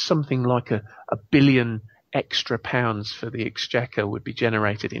 Something like a billion extra pounds for the exchequer would be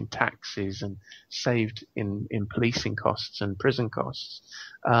generated in taxes and saved in policing costs and prison costs.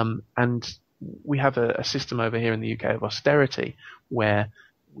 And we have a system over here in the UK of austerity where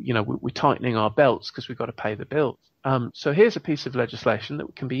we're tightening our belts because we've got to pay the bills. So here's a piece of legislation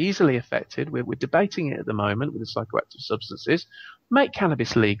that can be easily affected. We're debating it at the moment with the psychoactive substances. Make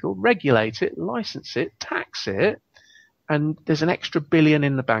cannabis legal, regulate it, license it, tax it, and there's an extra $1 billion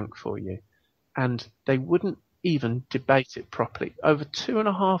in the bank for you. And they wouldn't even debate it properly. Over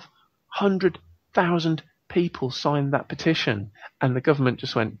 2,500,000 people signed that petition, and the government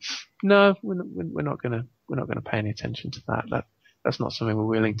just went, "No, we're not going to pay any attention to that. That's not something we're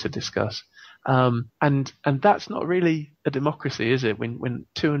willing to discuss." And that's not really a democracy, is it? When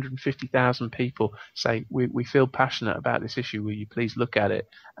 250,000 people say we feel passionate about this issue, will you please look at it?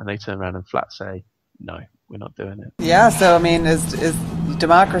 And they turn around and flat say, "No, we're not doing it." Yeah. So I mean, is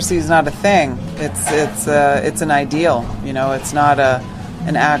democracy is not a thing. It's an ideal. It's not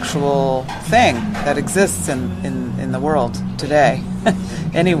an actual thing that exists in the world today,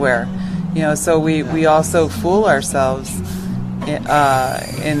 anywhere. So we also fool ourselves in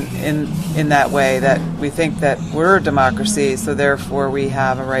that way, that we think that we're a democracy, so therefore we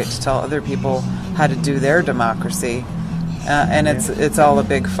have a right to tell other people how to do their democracy, and it's all a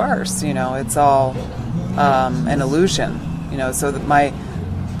big farce. It's all an illusion. So that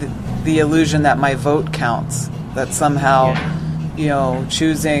the illusion that my vote counts, that somehow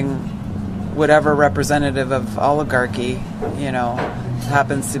choosing whatever representative of oligarchy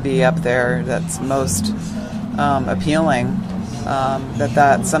happens to be up there that's most appealing,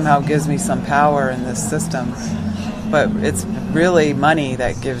 that somehow gives me some power in this system. But it's really money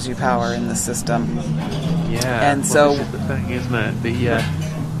that gives you power in the system. Yeah, and so this is the thing, isn't it?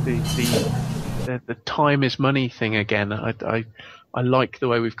 The time is money thing again. I like the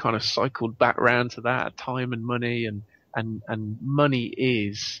way we've kind of cycled back round to that, time and money, and money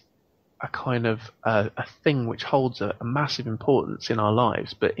is a kind of a thing which holds a massive importance in our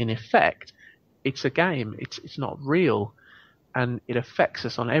lives, but in effect, it's a game. It's not real, and it affects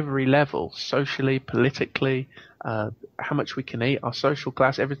us on every level, socially, politically, how much we can eat, our social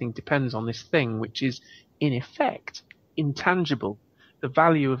class, everything depends on this thing which is, in effect, intangible. The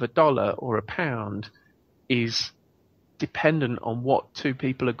value of $1 or £1 is dependent on what two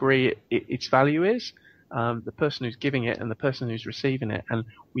people agree its value is. The person who's giving it and the person who's receiving it, and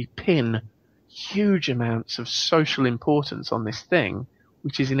we pin huge amounts of social importance on this thing,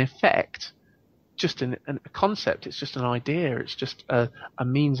 which is in effect just a concept. It's just an idea. It's just a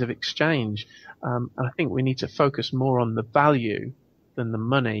means of exchange. And I think we need to focus more on the value than the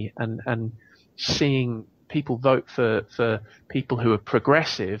money, and seeing people vote for people who are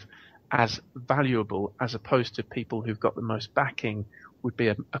progressive as valuable, as opposed to people who've got the most backing, would be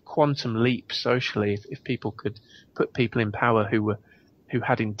a quantum leap socially if people could put people in power who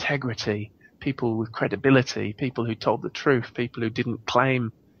had integrity, people with credibility, people who told the truth, people who didn't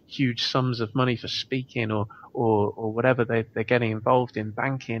claim huge sums of money for speaking or whatever they're getting involved in,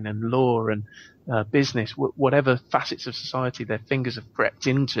 banking and law and business, whatever facets of society their fingers have crept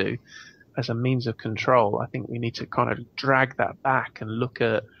into as a means of control. I think we need to kind of drag that back and look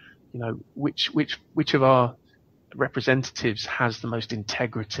at, which of our representatives has the most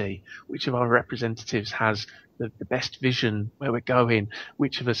integrity, which of our representatives has the best vision where we're going,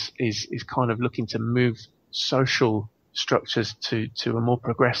 which of us is kind of looking to move social structures to a more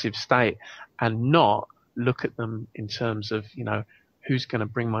progressive state, and not look at them in terms of, who's going to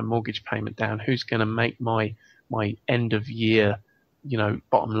bring my mortgage payment down, who's going to make my end of year,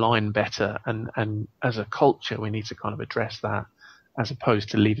 bottom line better. And as a culture, we need to kind of address that, as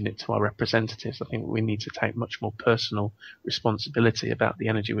opposed to leaving it to our representatives. I think we need to take much more personal responsibility about the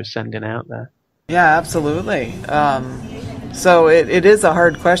energy we're sending out there. Yeah, absolutely. So it is a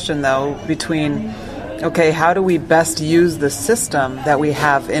hard question, though, between, okay, how do we best use the system that we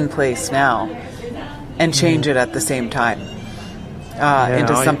have in place now and change it at the same time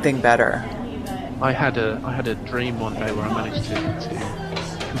into something better? I had a dream one day where I managed to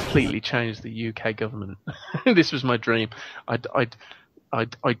completely change the UK government. This was my dream. I'd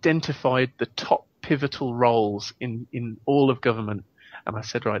identified the top pivotal roles in all of government, and I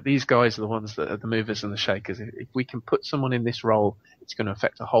said, right, these guys are the ones that are the movers and the shakers. If we can put someone in this role, it's going to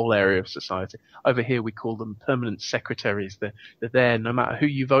affect a whole area of society. Over here, we call them permanent secretaries. They're there no matter who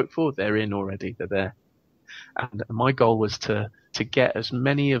you vote for. They're in already. They're there. And my goal was to get as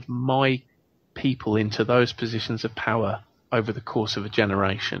many of my people into those positions of power over the course of a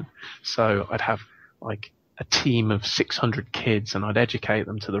generation. So I'd have like a team of 600 kids, and I'd educate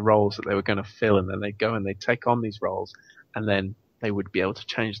them to the roles that they were going to fill, and then they'd go and they'd take on these roles, and then they would be able to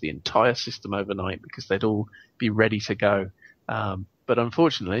change the entire system overnight because they'd all be ready to go. But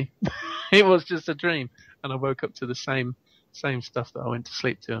unfortunately, it was just a dream, and I woke up to the same same stuff that I went to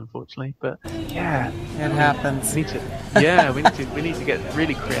sleep to, unfortunately. But yeah, It happens. we need to get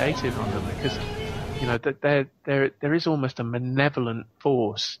really creative on them, because that there is almost a malevolent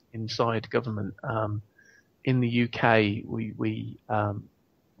force inside government. In the UK, we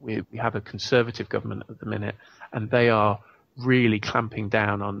have a Conservative government at the minute, and they are really clamping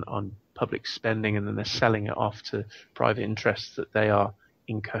down on public spending, and then they're selling it off to private interests that they are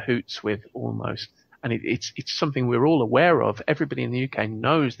in cahoots with almost. And it's something we're all aware of. Everybody in the UK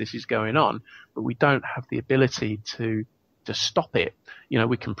knows this is going on, but we don't have the ability to stop it.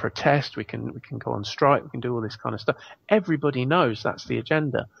 We can protest, we can go on strike, we can do all this kind of stuff. Everybody knows that's the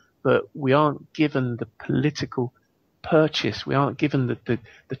agenda, but we aren't given the political purchase. We aren't given the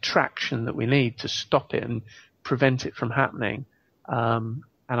traction that we need to stop it and prevent it from happening. And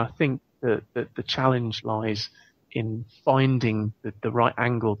I think that the challenge lies in finding the right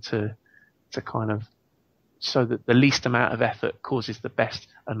angle to kind of, so that the least amount of effort causes the best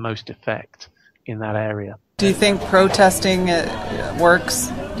and most effect in that area. Do you think protesting works?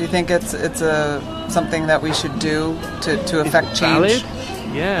 Do you think it's something that we should do to affect change?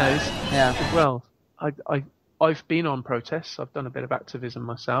 Valid? Yeah. Well, I've been on protests. I've done a bit of activism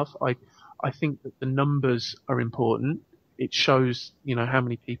myself. I think that the numbers are important. It shows, how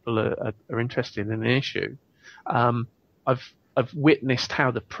many people are interested in an issue. I've witnessed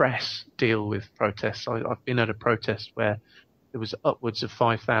how the press deal with protests. I've been at a protest where there was upwards of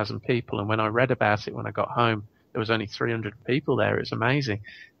 5,000 people, and when I read about it when I got home, there was only 300 people there. It was amazing.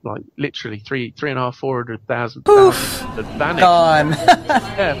 Like literally 400,000 had vanished. Gone.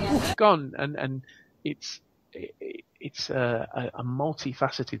 Yeah, gone. And it's a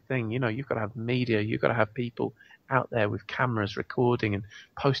multifaceted thing. You've got to have media, you've got to have people out there with cameras recording and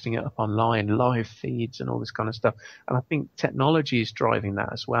posting it up online, live feeds and all this kind of stuff. And I think technology is driving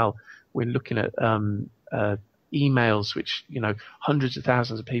that as well. We're looking at emails, which, hundreds of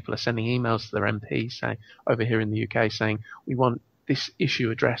thousands of people are sending emails to their MPs saying, over here in the UK, saying, we want this issue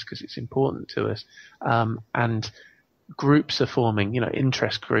addressed because it's important to us. And groups are forming,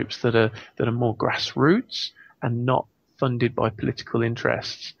 interest groups that are more grassroots and not funded by political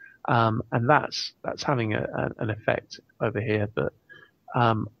interests. And that's having an effect over here. But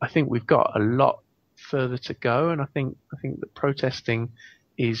I think we've got a lot further to go, and I think that protesting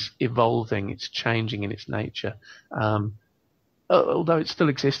is evolving, it's changing in its nature. Although it still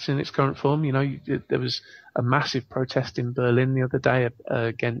exists in its current form, there was a massive protest in Berlin the other day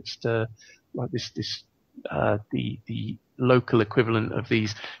against the local equivalent of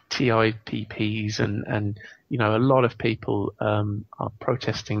these TIPPs, and a lot of people are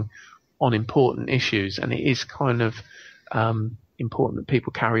protesting on important issues, and it is kind of important that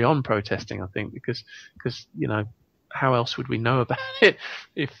people carry on protesting, I think, because how else would we know about it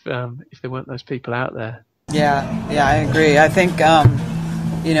if there weren't those people out there? Yeah, I agree. I think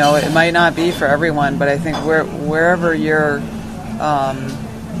it might not be for everyone, but I think wherever your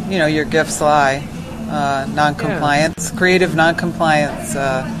gifts lie, non-compliance, creative non-compliance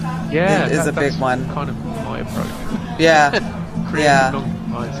is a big one. Kind of my approach. Yeah, creative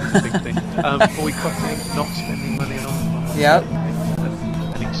non-compliance is a big thing. Boycotting, not spending money on. Yep.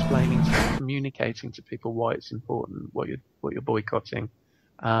 And explaining, communicating to people why it's important, what you're boycotting.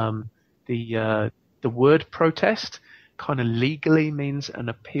 The word protest kind of legally means an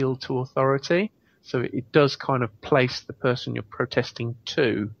appeal to authority, so it does kind of place the person you're protesting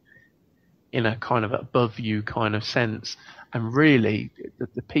to in a kind of above you kind of sense. And really,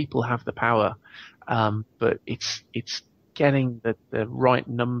 the people have the power, but it's getting the right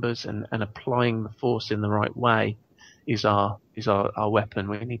numbers and applying the force in the right way is our weapon.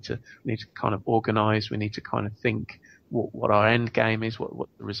 We need to kind of organise. We need to kind of think what our end game is, what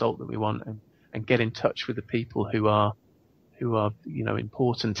the result that we want, and get in touch with the people who are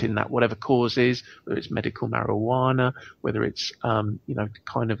important in that, whatever cause is, whether it's medical marijuana, whether it's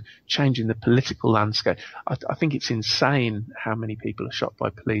kind of changing the political landscape. I think it's insane how many people are shot by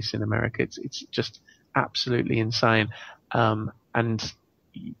police in America. It's just absolutely insane. And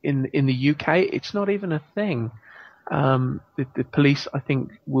in the UK, it's not even a thing. The police, I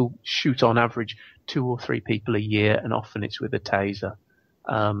think, will shoot on average 2 or 3 people a year, and often it's with a taser.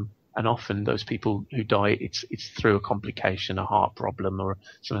 And often those people who die, it's through a complication, a heart problem or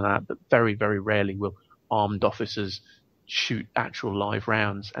something like that. But very, very rarely will armed officers shoot actual live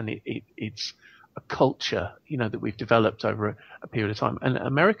rounds. And it's a culture, that we've developed over a period of time. And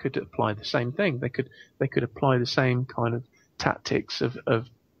America could apply the same thing. They could apply the same kind of tactics of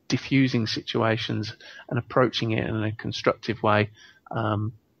diffusing situations and approaching it in a constructive way.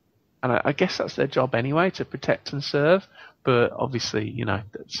 And I guess that's their job anyway, to protect and serve. But obviously,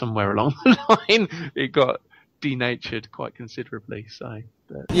 somewhere along the line, it got denatured quite considerably. So,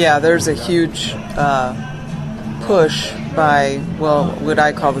 yeah, there's a huge push by, well, what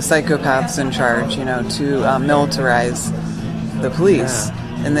I call the psychopaths in charge, you know, to militarize the police.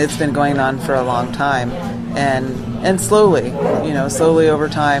 Yeah. And it's been going on for a long time. And slowly, you know, slowly over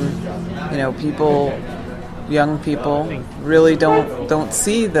time, you know, young people really don't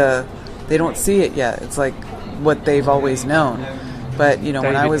see they don't see it yet. It's like what they've always known. But, you know,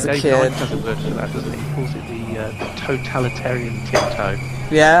 when I was a kid... Does a word for that, doesn't he? He calls it the totalitarian tiptoe.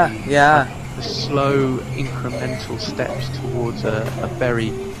 Yeah. The slow, incremental steps towards a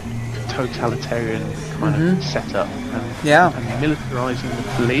very totalitarian kind of setup. And militarizing the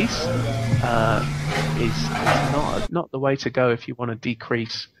police is not the way to go if you want to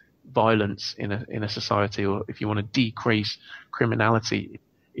decrease violence in a society, or if you want to decrease criminality.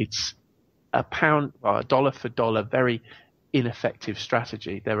 It's a dollar for dollar, very ineffective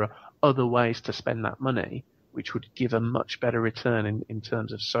strategy. There are other ways to spend that money which would give a much better return in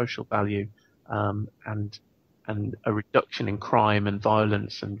terms of social value, and a reduction in crime and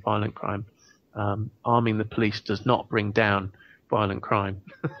violence and violent crime. Arming the police does not bring down violent crime.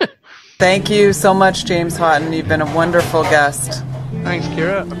 Thank you so much, James Houghton. You've been a wonderful guest. Thanks,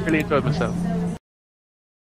 Kira. I really enjoyed myself.